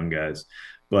for our young guys.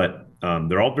 But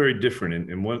they're all very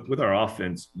different. And with our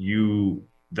offense,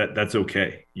 that's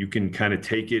okay. You can kind of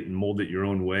take it and mold it your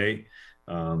own way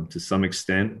to some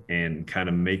extent and kind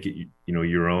of make it,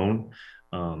 your own.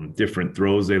 Different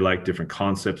throws they like, different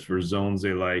concepts for zones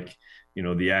they like.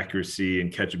 The accuracy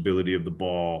and catchability of the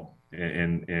ball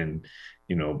and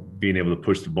being able to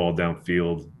push the ball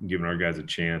downfield, giving our guys a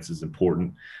chance is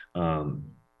important.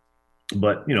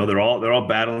 But they're all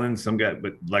battling some guy,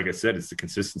 but like I said, it's the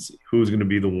consistency. Who's going to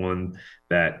be the one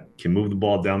that can move the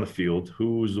ball down the field?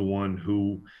 Who's the one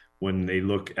who, when they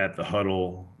look at the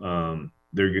huddle,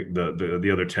 the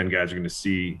other 10 guys are going to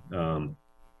see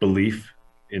belief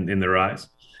in their eyes.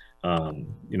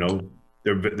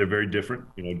 They're very different.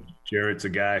 Jarrett's a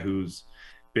guy who's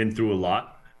been through a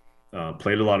lot,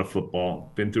 played a lot of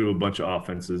football, been through a bunch of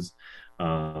offenses.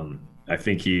 I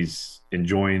think he's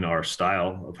enjoying our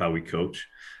style of how we coach.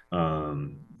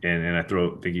 And I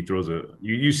think he throws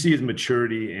you see his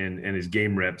maturity and his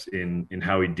game reps in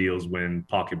how he deals when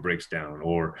pocket breaks down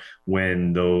or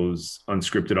when those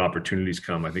unscripted opportunities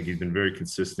come. I think he's been very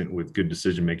consistent with good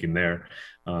decision making there.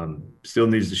 Still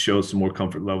needs to show some more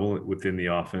comfort level within the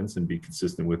offense and be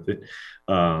consistent with it.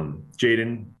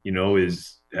 Jaden,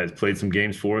 has played some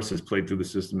games for us, has played through the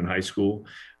system in high school,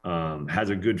 has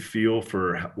a good feel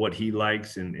for what he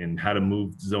likes and how to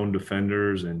move zone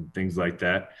defenders and things like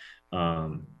that.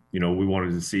 We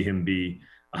wanted to see him be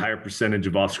a higher percentage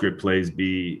of off script plays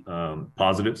be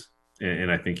positives.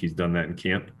 And I think he's done that in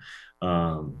camp.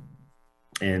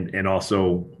 And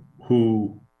also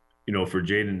who, for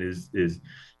Jaden is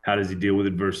how does he deal with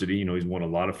adversity? He's won a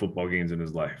lot of football games in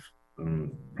his life.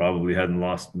 Probably hadn't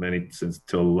lost many since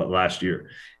till last year.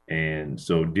 And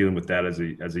so dealing with that as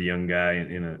a young guy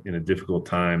in a difficult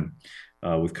time,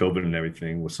 with COVID and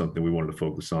everything was something we wanted to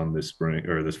focus on this spring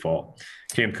or this fall.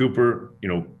 Cam Cooper,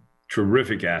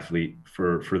 terrific athlete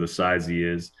for the size he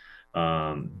is,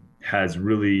 has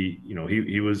really,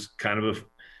 he was kind of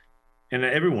and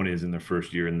everyone is in their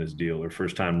first year in this deal or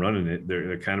first time running it.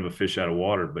 They're kind of a fish out of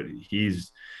water, but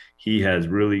he has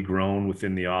really grown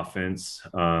within the offense.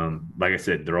 Like I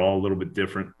said, they're all a little bit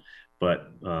different,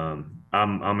 but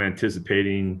I'm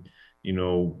anticipating,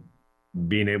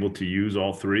 being able to use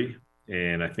all three.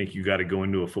 And I think you got to go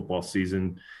into a football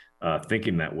season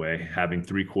thinking that way. Having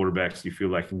three quarterbacks you feel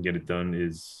like can get it done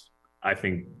is, I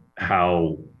think,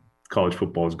 how college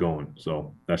football is going.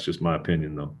 So that's just my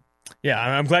opinion, though. Yeah,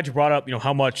 I'm glad you brought up,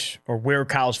 how much or where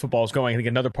college football is going. I think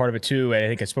another part of it too, I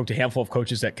think I spoke to a handful of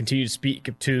coaches that continue to speak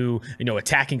to,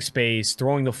 attacking space,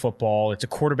 throwing the football. It's a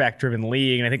quarterback-driven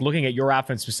league. And I think looking at your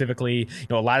offense specifically,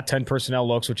 a lot of 10 personnel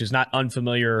looks, which is not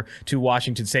unfamiliar to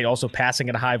Washington State, also passing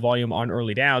at a high volume on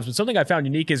early downs. But something I found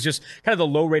unique is just kind of the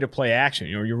low rate of play action.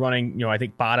 You're running, I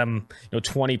think bottom,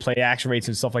 20 play action rates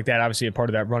and stuff like that. Obviously a part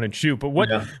of that run and shoot. But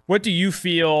what do you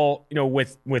feel,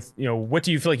 what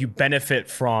do you feel like you benefit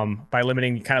from by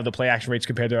limiting kind of the play action rates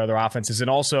compared to other offenses? And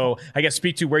also, I guess,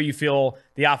 speak to where you feel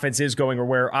the offense is going or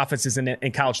where offenses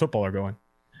in college football are going.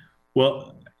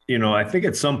 Well, I think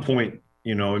at some point,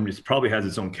 it probably has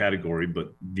its own category,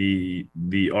 but the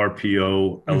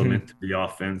RPO element to the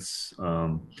offense,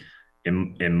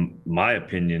 in my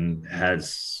opinion,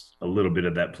 has a little bit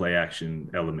of that play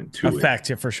action element to it.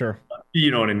 Yeah, for sure.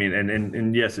 You know what I mean?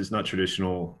 And yes, it's not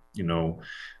traditional,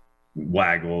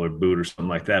 waggle or boot or something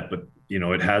like that, but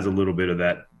it has a little bit of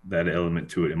that element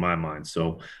to it in my mind.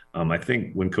 So I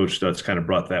think when Coach Stutz kind of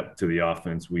brought that to the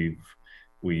offense, we've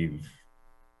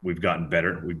gotten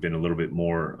better. We've been a little bit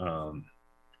more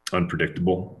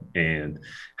unpredictable, and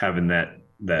having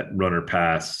that runner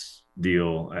pass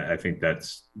deal, I think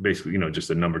that's basically just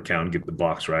a number count, get the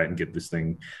box right, and get this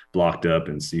thing blocked up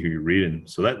and see who you're reading.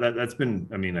 So that's been.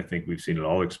 I think we've seen it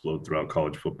all explode throughout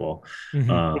college football.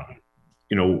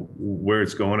 Where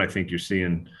it's going, I think you're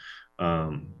seeing.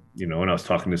 And I was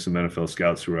talking to some NFL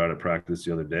scouts who were out at practice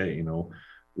the other day,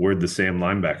 where'd the Sam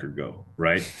linebacker go,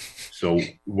 right? So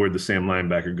where'd the Sam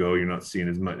linebacker go? You're not seeing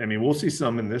as much. We'll see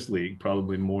some in this league,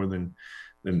 probably more than,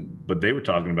 but they were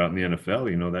talking about in the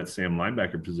NFL, that Sam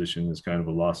linebacker position is kind of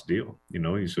a lost deal,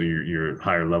 so your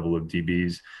higher level of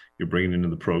DBs you're bringing into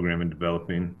the program and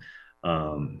developing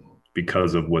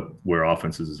because of where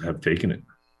offenses have taken it.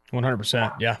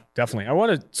 100%. Yeah, definitely. I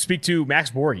want to speak to Max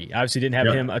Borghi. Obviously didn't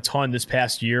have him a ton this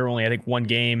past year, only I think one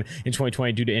game in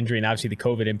 2020 due to injury and obviously the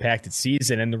COVID impacted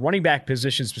season. And the running back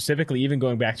position specifically, even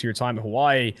going back to your time at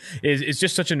Hawaii, is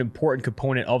just such an important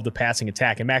component of the passing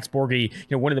attack. And Max Borghi,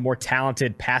 one of the more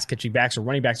talented pass catching backs or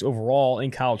running backs overall in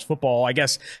college football. I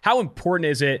guess, how important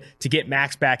is it to get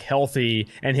Max back healthy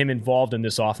and him involved in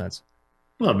this offense?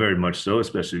 Well, very much so,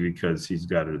 especially because he's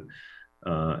got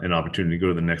an opportunity to go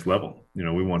to the next level.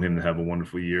 We want him to have a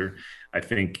wonderful year. I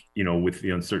think, with the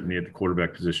uncertainty at the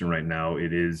quarterback position right now,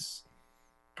 it is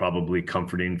probably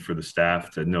comforting for the staff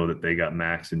to know that they got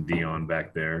Max and Dion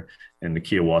back there, and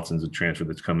Nakia Watson's a transfer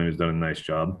that's come in, who's done a nice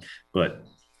job. But,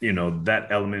 that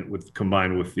element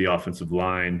combined with the offensive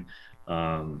line,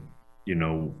 I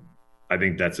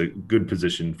think that's a good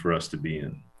position for us to be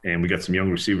in. And we got some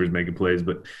young receivers making plays,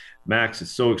 but Max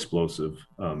is so explosive.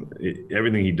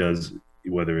 Everything he does,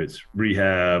 whether it's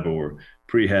rehab or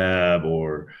prehab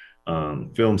or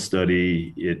film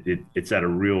study, it's at a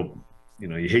real,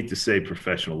 you hate to say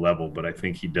professional level, but I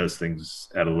think he does things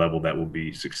at a level that will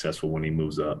be successful when he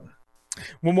moves up.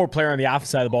 One more player on the offensive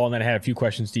side of the ball, and then I had a few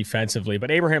questions defensively.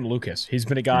 But Abraham Lucas, he's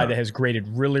been a guy that has graded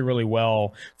really, really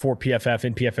well for PFF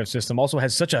in PFF system. Also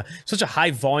has such a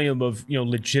high volume of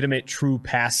legitimate, true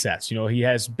pass sets. He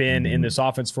has been in this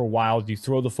offense for a while. You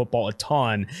throw the football a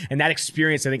ton, and that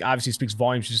experience, I think, obviously speaks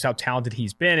volumes to just how talented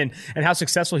he's been and how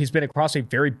successful he's been across a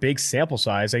very big sample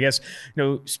size. I guess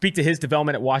speak to his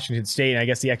development at Washington State, and I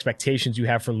guess the expectations you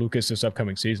have for Lucas this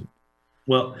upcoming season.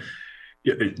 Well,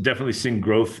 yeah, definitely seen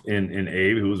growth in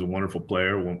Abe, who was a wonderful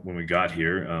player when we got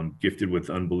here, gifted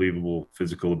with unbelievable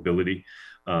physical ability.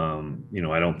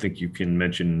 I don't think you can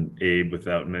mention Abe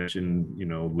without mentioning,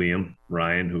 Liam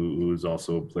Ryan, who's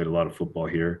also played a lot of football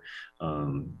here.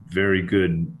 Very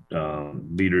good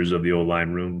leaders of the O-line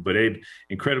room. But Abe,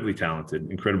 incredibly talented.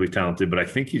 But I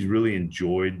think he's really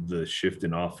enjoyed the shift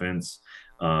in offense.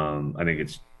 I think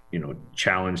it's,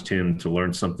 challenged him to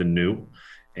learn something new.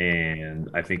 And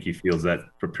I think he feels that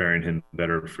preparing him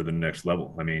better for the next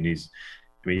level.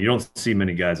 You don't see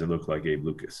many guys that look like Abe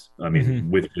Lucas.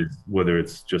 With whether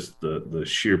it's just the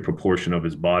sheer proportion of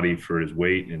his body for his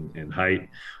weight and height,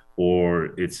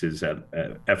 or it's his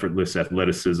effortless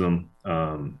athleticism.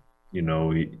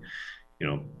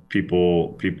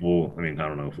 People. I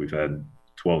don't know if we've had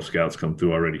 12 scouts come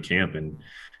through already camp, and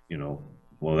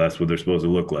well, that's what they're supposed to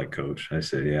look like, Coach. I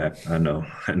say, yeah, I know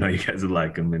you guys would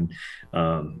like him, and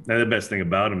the best thing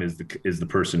about him is the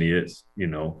person he is.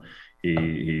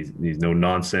 He's no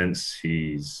nonsense.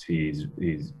 He's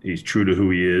true to who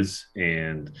he is,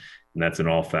 and that's in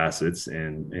all facets.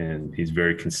 And he's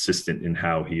very consistent in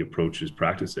how he approaches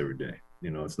practice every day.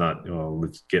 It's not,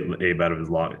 let's get Abe out of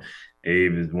his lock.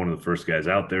 Abe is one of the first guys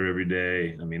out there every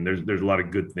day. There's a lot of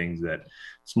good things, that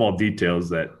small details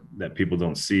that people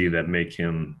don't see that make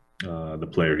him the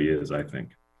player he is, I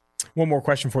think. One more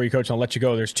question for you, Coach. I'll let you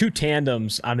go. There's two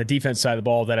tandems on the defense side of the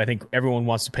ball that I think everyone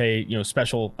wants to pay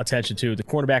special attention to. The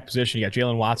cornerback position, you got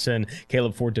Jalen Watson,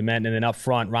 Caleb Ford-Dement, and then up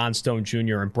front, Ron Stone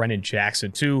Jr. and Brennan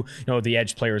Jackson, two the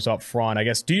edge players up front. I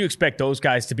guess, do you expect those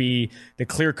guys to be the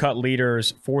clear-cut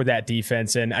leaders for that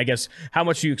defense? And I guess, how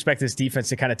much do you expect this defense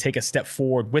to kind of take a step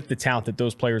forward with the talent that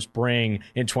those players bring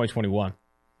in 2021?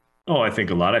 Oh, I think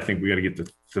a lot. I think we got to get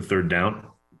the third down.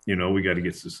 We got to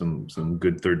get to some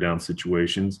good third down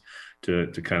situations to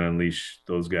kind of unleash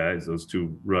those guys, those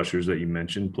two rushers that you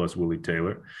mentioned, plus Willie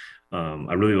Taylor.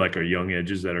 I really like our young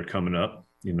edges that are coming up,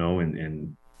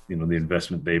 and the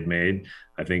investment they've made.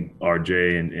 I think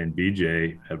RJ and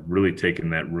BJ have really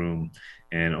taken that room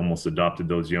and almost adopted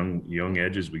those young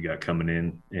edges we got coming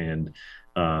in. And,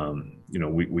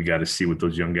 we got to see what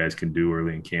those young guys can do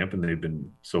early in camp, and they've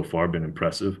been so far been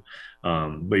impressive.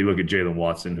 But you look at Jalen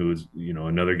Watson, who is,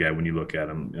 another guy, when you look at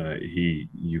him,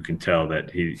 you can tell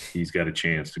that he's got a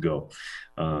chance to go.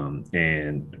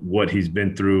 And what he's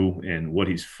been through and what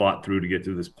he's fought through to get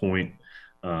to this point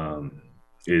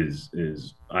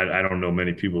is I don't know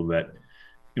many people that,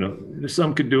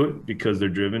 some could do it because they're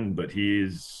driven, but he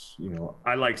is,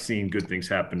 I like seeing good things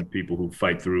happen to people who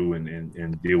fight through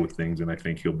and deal with things. And I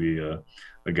think he'll be a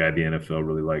guy the NFL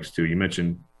really likes too. You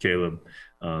mentioned Caleb,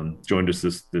 joined us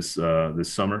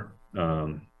this summer.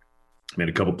 Made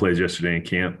a couple plays yesterday in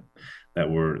camp that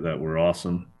were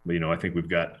awesome. But, I think we've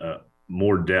got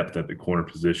more depth at the corner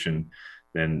position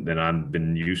than I've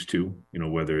been used to,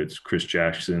 whether it's Chris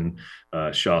Jackson,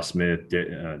 Shaw Smith,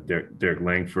 Derek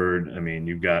Langford.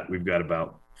 We've got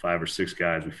about 5 or 6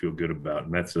 guys we feel good about,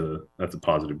 and that's a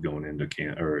positive going into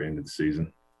camp or into the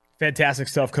season. Fantastic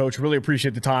stuff, Coach. Really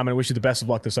appreciate the time, and I wish you the best of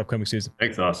luck this upcoming season.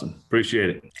 Thanks, Austin. Appreciate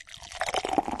it.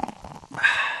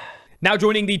 Now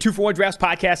joining the 2-for-1 Drafts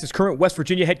podcast is current West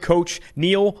Virginia head coach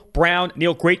Neal Brown.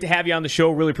 Neal, great to have you on the show.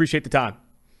 Really appreciate the time.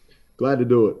 Glad to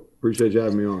do it. Appreciate you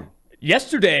having me on.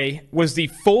 Yesterday was the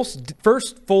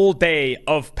first full day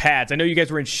of pads. I know you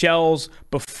guys were in shells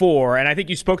before, and I think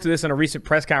you spoke to this in a recent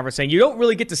press conference saying you don't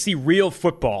really get to see real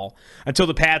football until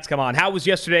the pads come on. How was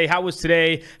yesterday? How was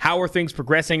today? How are things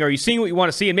progressing? Are you seeing what you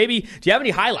want to see? And maybe, do you have any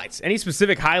highlights, any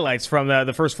specific highlights from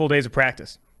the first full days of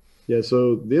practice? Yeah,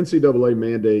 so the NCAA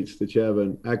mandates that you have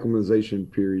an acclimatization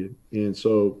period. And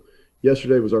so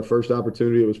yesterday was our first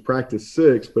opportunity. It was practice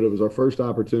 6, but it was our first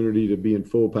opportunity to be in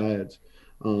full pads.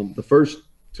 The first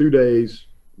 2 days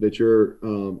that you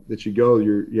go,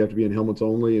 you have to be in helmets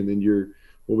only, and then you're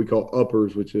what we call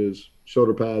uppers, which is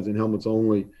shoulder pads and helmets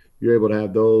only. You're able to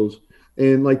have those,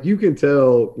 and like you can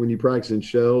tell when you practice in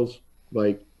shells,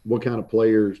 like what kind of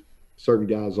players certain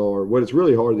guys are. What it's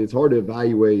really hard, it's hard to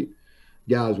evaluate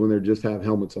guys when they just have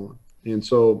helmets on. And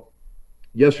so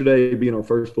yesterday, being our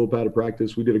first full padded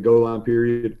practice, we did a goal line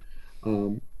period.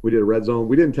 We did a red zone.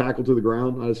 We didn't tackle to the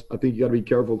ground. I think you got to be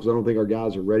careful because I don't think our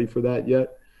guys are ready for that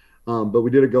yet. But we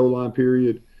did a goal line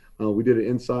period. We did an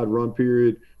inside run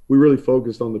period. We really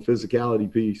focused on the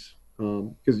physicality piece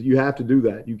because you have to do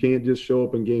that. You can't just show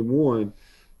up in game one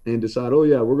and decide, oh,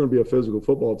 yeah, we're going to be a physical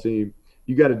football team.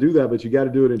 You got to do that, but you got to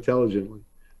do it intelligently.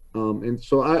 And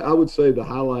so I would say the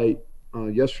highlight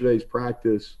yesterday's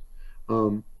practice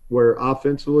where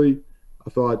offensively, I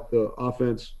thought the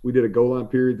offense, we did a goal line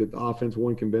period that the offense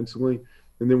won convincingly.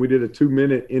 And then we did a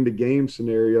 2-minute into game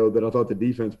scenario that I thought the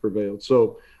defense prevailed.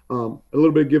 So a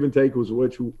little bit of give and take was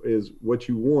what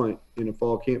you want in a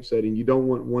fall camp setting. You don't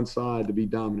want one side to be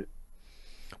dominant.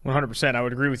 100%. I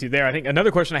would agree with you there. I think another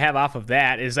question I have off of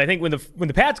that is I think when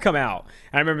the pads come out,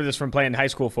 and I remember this from playing high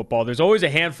school football, there's always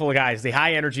a handful of guys, the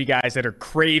high energy guys that are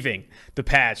craving the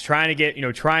pads, trying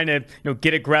to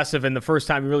get aggressive in the first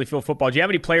time you really feel football. Do you have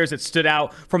any players that stood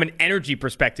out from an energy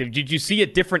perspective? Did you see a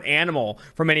different animal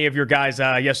from any of your guys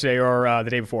yesterday or the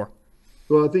day before?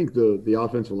 Well, I think the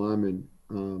offensive lineman,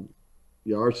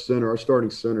 our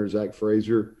starting center, Zach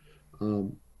Frazier,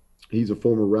 he's a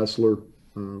former wrestler.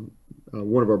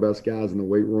 One of our best guys in the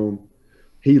weight room.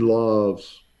 He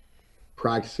loves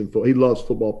practicing football. He loves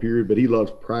football, period, but he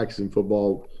loves practicing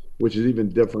football, which is even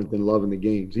different than loving the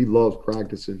games. He loves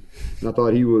practicing. And I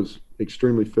thought he was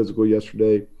extremely physical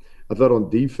yesterday. I thought on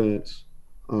defense,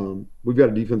 we've got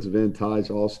a defensive end,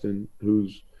 Tyus Austin,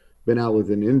 who's been out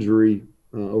with an injury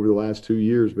over the last 2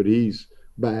 years, but he's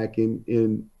back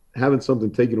in having something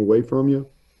taken away from you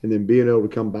and then being able to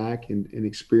come back and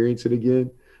experience it again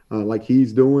like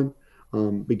he's doing.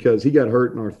 Because he got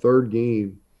hurt in our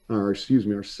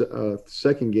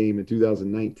second game in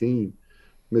 2019,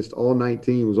 missed all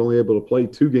 19, was only able to play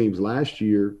 2 games last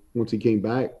year once he came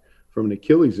back from an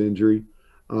Achilles injury.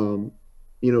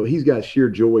 He's got sheer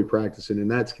joy practicing,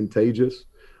 and that's contagious.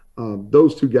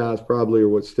 Those 2 guys probably are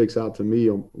what sticks out to me,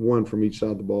 one from each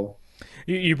side of the ball.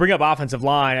 You bring up offensive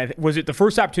line. Was it the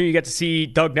first opportunity you got to see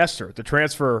Doug Nestor, the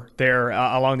transfer there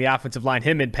along the offensive line,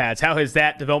 him in pads? How has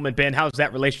that development been? How's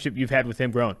that relationship you've had with him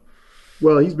grown?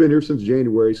 Well, he's been here since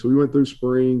January, so we went through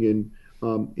spring,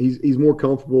 and he's more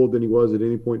comfortable than he was at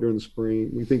any point during the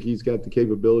spring. We think he's got the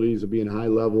capabilities of being a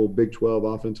high-level Big 12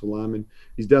 offensive lineman.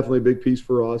 He's definitely a big piece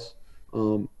for us.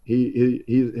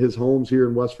 His home's here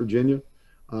in West Virginia.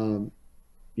 We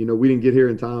didn't get here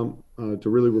in time to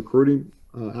really recruit him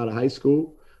out of high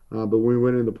school, but when we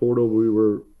went in the portal, we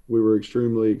were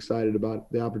extremely excited about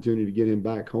the opportunity to get him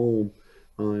back home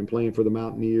and playing for the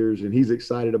Mountaineers, and he's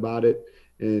excited about it,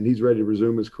 and he's ready to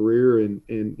resume his career, and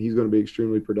he's going to be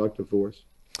extremely productive for us.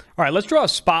 All right, let's draw a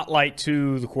spotlight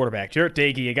to the quarterback, Jarret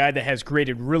Doege, a guy that has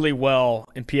graded really well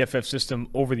in PFF system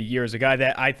over the years, a guy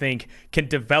that I think can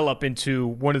develop into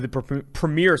one of the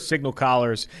premier signal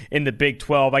callers in the Big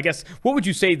 12. I guess, what would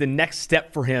you say the next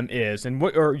step for him is, and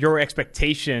what are your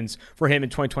expectations for him in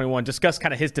 2021? Discuss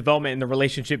kind of his development and the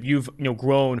relationship you've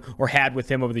and or had with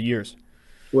him over the years.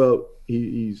 Well,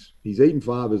 he's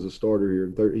 8-5 as a starter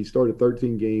here. He started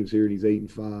 13 games here, and he's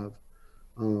 8-5,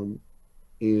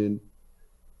 and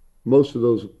most of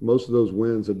those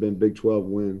wins have been Big 12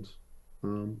 wins,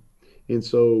 and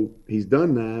so he's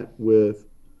done that with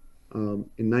in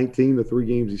 19 the 3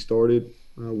 games he started.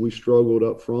 We struggled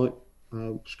up front,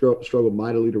 struggled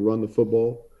mightily to run the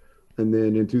football, and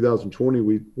then in 2020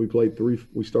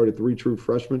 we started 3 true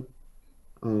freshmen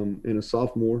and a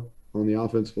sophomore on the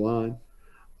offensive line,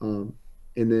 and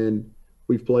then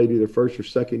we've played either first or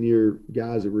second year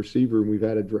guys at receiver, and we've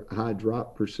had a high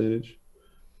drop percentage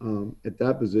at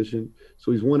that position.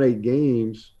 So he's won 8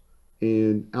 games,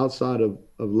 and outside of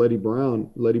Leddie Brown,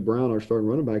 our starting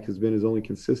running back, has been his only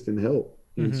consistent help.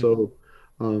 Mm-hmm. And so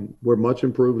we're much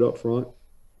improved up front.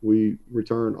 We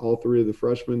returned all 3 of the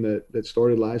freshmen that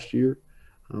started last year.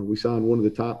 We signed one of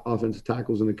the top offensive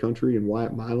tackles in the country in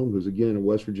Wyatt Milam, who's, again, a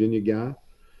West Virginia guy.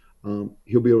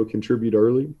 He'll be able to contribute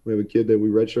early. We have a kid that we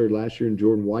redshirted last year in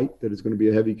Jordan White that is going to be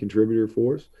a heavy contributor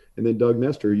for us. And then Doug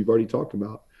Nestor, you've already talked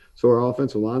about. So our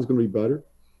offensive line is going to be better.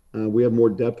 We have more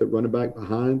depth at running back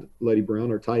behind Leddie Brown.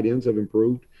 Our tight ends have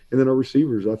improved. And then our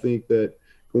receivers, I think that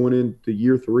going into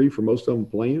year 3 for most of them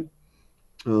playing,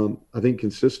 I think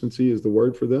consistency is the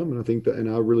word for them. And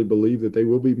I really believe that they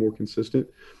will be more consistent.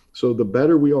 So the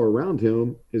better we are around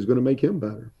him is going to make him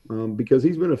better because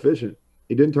he's been efficient.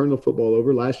 He didn't turn the football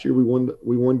over. Last year we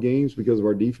won games because of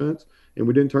our defense, and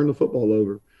we didn't turn the football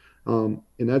over.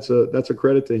 And that's a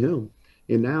credit to him.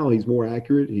 And now he's more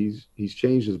accurate. He's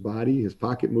changed his body. His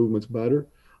pocket movement's better.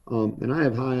 And I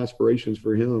have high aspirations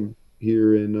for him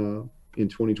here in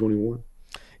 2021.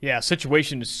 Yeah,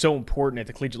 situation is so important at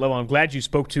the collegiate level. I'm glad you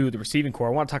spoke to the receiving core. I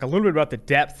want to talk a little bit about the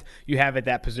depth you have at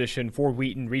that position for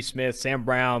Wheaton, Reese Smith, Sam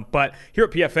Brown. But here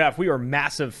at PFF, we are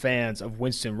massive fans of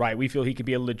Winston Wright. We feel he could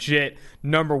be a legit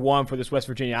number one for this West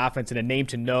Virginia offense and a name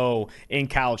to know in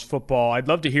college football. I'd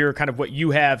love to hear kind of what you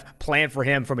have planned for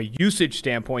him from a usage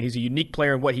standpoint. He's a unique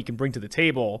player and what he can bring to the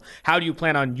table. How do you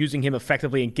plan on using him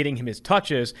effectively and getting him his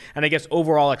touches? And I guess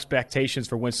overall expectations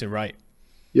for Winston Wright.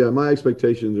 Yeah, my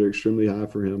expectations are extremely high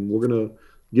for him. We're going to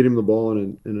get him the ball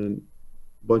in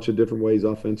a bunch of different ways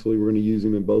offensively. We're going to use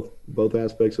him in both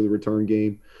aspects of the return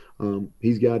game.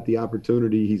 He's got the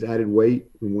opportunity. He's added weight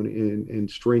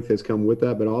and strength has come with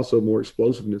that, but also more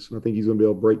explosiveness. And I think he's going to be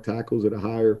able to break tackles at a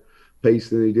higher pace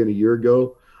than he did a year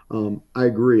ago. I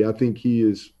agree. I think he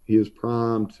is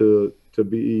primed to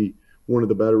be one of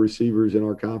the better receivers in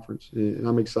our conference, and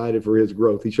I'm excited for his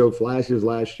growth. He showed flashes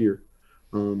last year.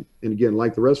 And again,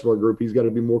 like the rest of our group, he's got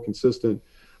to be more consistent.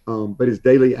 But his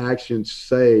daily actions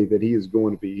say that he is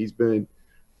going to be. He's been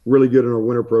really good in our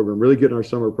winter program, really good in our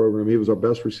summer program. He was our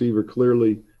best receiver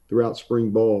clearly throughout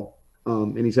spring ball.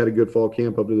 And he's had a good fall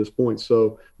camp up to this point.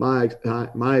 So my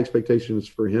expectations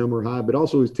for him are high, but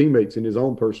also his teammates and his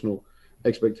own personal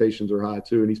expectations are high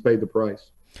too. And he's paid the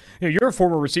price. You're a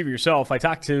former receiver yourself. I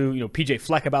talked to PJ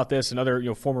Fleck about this and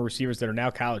other former receivers that are now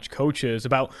college coaches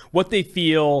about what they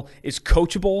feel is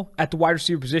coachable at the wide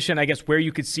receiver position. I guess where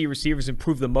you could see receivers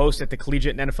improve the most at the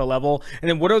collegiate and NFL level, and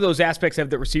then what are those aspects of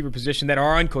the receiver position that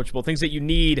are uncoachable, things that you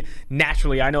need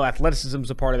naturally. I know athleticism is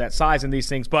a part of that, size and these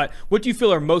things, but what do you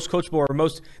feel are most coachable or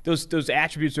most those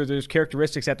attributes or those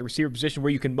characteristics at the receiver position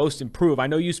where you can most improve? I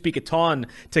know you speak a ton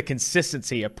to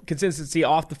consistency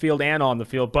off the field and on the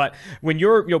field, but when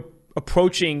you're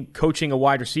approaching coaching a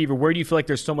wide receiver, where do you feel like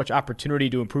there's so much opportunity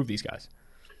to improve these guys?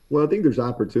 Well, I think there's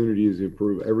opportunities to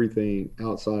improve everything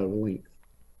outside of length.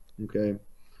 Okay.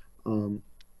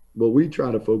 What we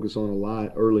try to focus on a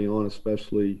lot early on,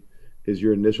 especially, is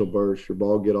your initial burst, your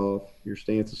ball get off, your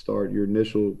stance to start, your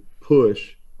initial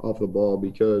push off the ball,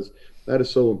 because that is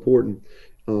so important.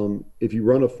 If you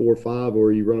run a 4.5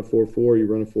 or you run a 4.4, you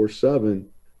run a 4.7,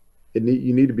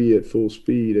 you need to be at full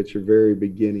speed at your very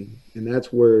beginning. And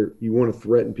that's where you want to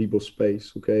threaten people's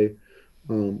space, okay?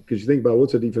 Because you think about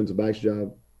what's a defensive back's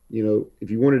job. If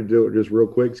you wanted to do it just real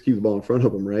quick, just keep the ball in front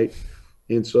of them, right?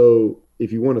 And so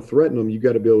if you want to threaten them, you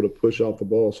got to be able to push off the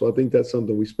ball. So I think that's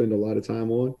something we spend a lot of time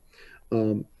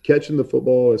on. Catching the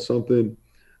football is something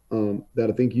that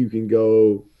I think you can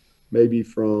go maybe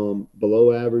from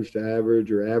below average to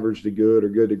average or average to good or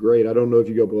good to great. I don't know if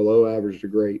you go below average to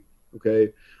great,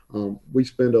 okay? We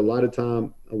spend a lot of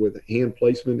time with hand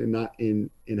placement and not in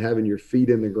having your feet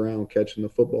in the ground catching the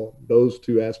football. Those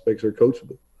two aspects are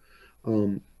coachable.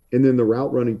 And then the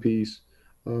route running piece,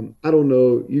 I don't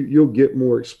know, you'll get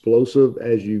more explosive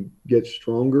as you get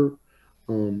stronger.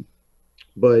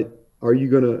 But are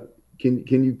you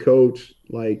can you coach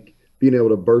like being able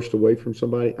to burst away from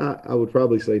somebody? I would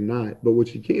probably say not. But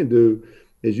what you can do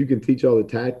is you can teach all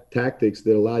the tactics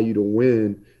that allow you to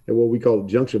win at what we call the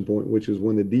junction point, which is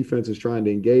when the defense is trying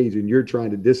to engage and you're trying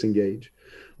to disengage.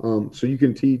 So you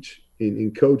can teach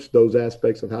and coach those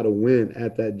aspects of how to win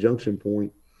at that junction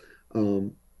point.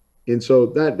 And so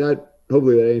that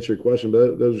hopefully that answered your question,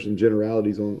 but those are some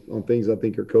generalities on things I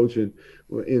think are coaching.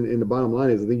 And the bottom line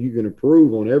is I think you can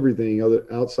improve on everything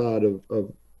outside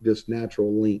of just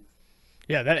natural length.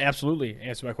 Yeah, that absolutely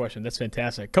answered my question. That's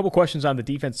fantastic. A couple questions on the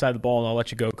defense side of the ball, and I'll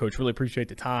let you go, Coach. Really appreciate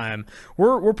the time.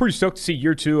 We're pretty stoked to see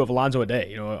year two of Alonzo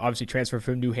Ade. Obviously transferred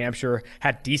from New Hampshire,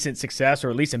 had decent success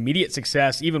or at least immediate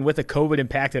success, even with a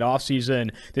COVID-impacted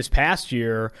offseason this past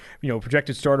year.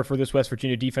 Projected starter for this West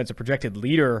Virginia defense, a projected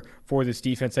leader for this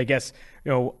defense. I guess,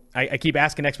 I keep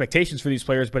asking expectations for these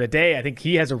players, but Ade, I think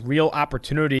he has a real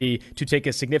opportunity to take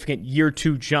a significant year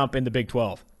two jump in the Big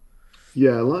 12.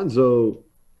 Yeah, Alonzo,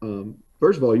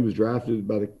 first of all, he was drafted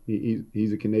by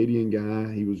he's a Canadian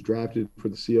guy. He was drafted for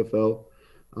the CFL.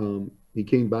 He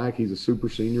came back. He's a super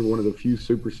senior, one of the few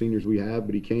super seniors we have,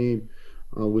 but he came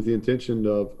with the intention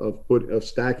of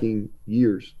stacking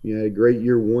years. He had a great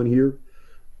year one here.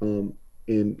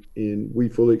 And we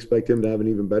fully expect him to have an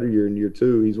even better year in year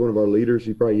two. He's one of our leaders.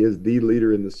 He probably is the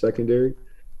leader in the secondary,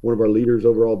 one of our leaders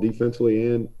overall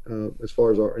defensively and as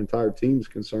far as our entire team is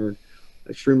concerned.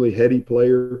 Extremely heady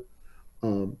player.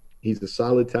 He's a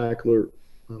solid tackler,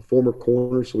 former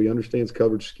corner, so he understands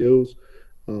coverage skills.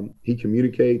 He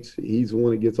communicates. He's the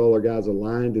one that gets all our guys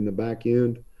aligned in the back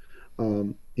end.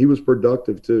 He was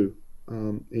productive too,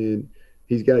 and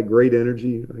he's got great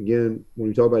energy. Again, when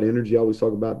we talk about energy, I always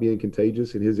talk about being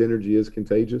contagious, and his energy is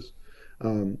contagious.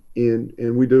 And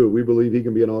we do. We believe he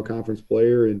can be an all-conference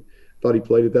player, and thought he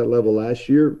played at that level last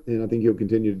year, and I think he'll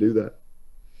continue to do that.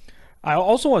 I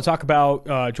also want to talk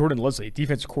about Jordan Leslie,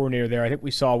 defensive coordinator there. I think we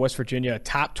saw West Virginia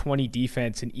top 20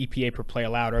 defense in EPA per play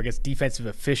allowed, or I guess defensive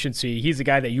efficiency. He's the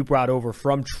guy that you brought over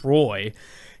from Troy.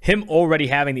 Him already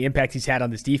having the impact he's had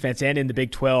on this defense and in the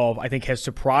Big 12, I think has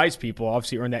surprised people.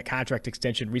 Obviously earned that contract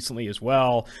extension recently as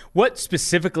well. What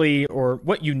specifically or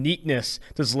what uniqueness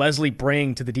does Leslie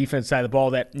bring to the defense side of the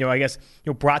ball that, I guess,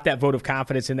 brought that vote of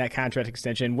confidence in that contract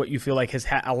extension, what you feel like has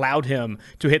allowed him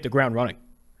to hit the ground running?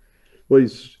 Well,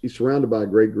 he's surrounded by a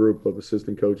great group of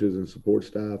assistant coaches and support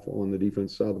staff on the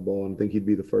defense side of the ball, and I think he'd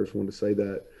be the first one to say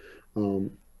that.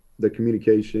 The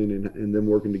communication and them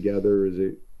working together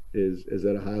is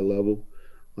at a high level.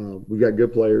 We've got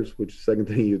good players, which is the second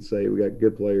thing you'd say. We got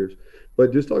good players.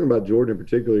 But just talking about Jordan in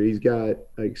particular, he's got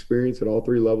experience at all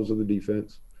three levels of the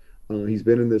defense. He's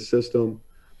been in this system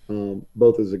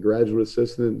both as a graduate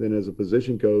assistant and as a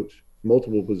position coach,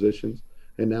 multiple positions,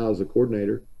 and now as a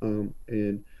coordinator.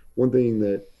 And one thing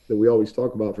that we always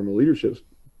talk about from a leadership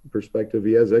perspective,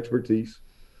 he has expertise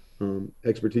in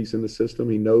the system.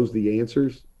 He knows the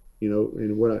answers,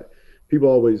 and people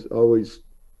always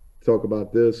talk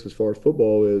about this as far as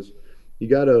football is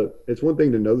it's one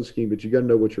thing to know the scheme, but you got to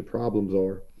know what your problems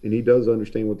are. And he does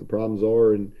understand what the problems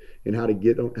are and how to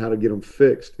get them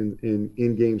fixed in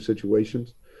in-game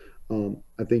situations.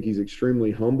 I think he's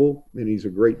extremely humble and he's a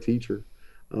great teacher.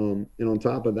 And on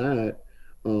top of that,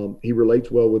 he relates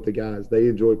well with the guys. They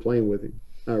enjoy playing with him,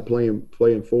 or playing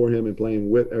for him and playing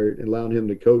with, or allowing him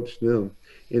to coach them.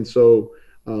 And so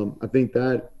I think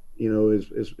that,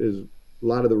 is a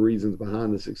lot of the reasons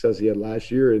behind the success he had last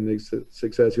year and the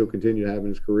success he'll continue to have in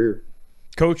his career.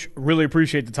 Coach, really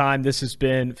appreciate the time. This has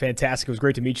been fantastic. It was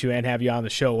great to meet you and have you on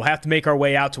the show. We'll have to make our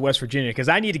way out to West Virginia because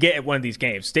I need to get at one of these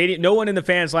games. Stadium, no one in the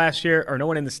stands last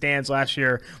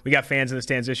year. We got fans in the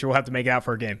stands this year. We'll have to make it out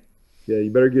for a game. Yeah, you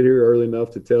better get here early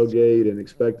enough to tailgate and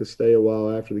expect to stay a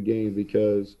while after the game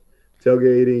because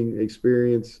tailgating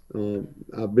experience,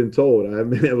 I've been told, I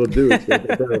haven't been able to do it.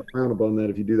 So I'll count upon that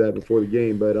if you do that before the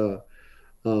game. But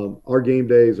our game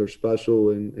days are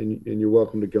special, and you're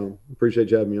welcome to come.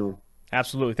 Appreciate you having me on.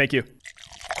 Absolutely. Thank you.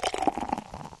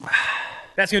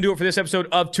 That's going to do it for this episode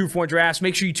of 2-for-1 Drafts.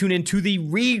 Make sure you tune in to the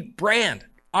rebrand.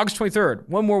 August 23rd,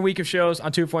 one more week of shows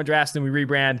on 2-for-1 Drafts, then we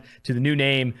rebrand to the new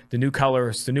name, the new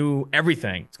colors, the new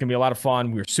everything. It's going to be a lot of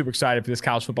fun. We're super excited for this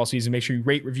college football season. Make sure you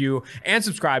rate, review, and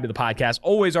subscribe to the podcast.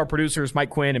 Always our producers, Mike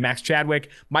Quinn and Max Chadwick,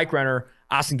 Mike Renner,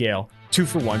 Austin Gale,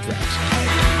 2-for-1 Drafts.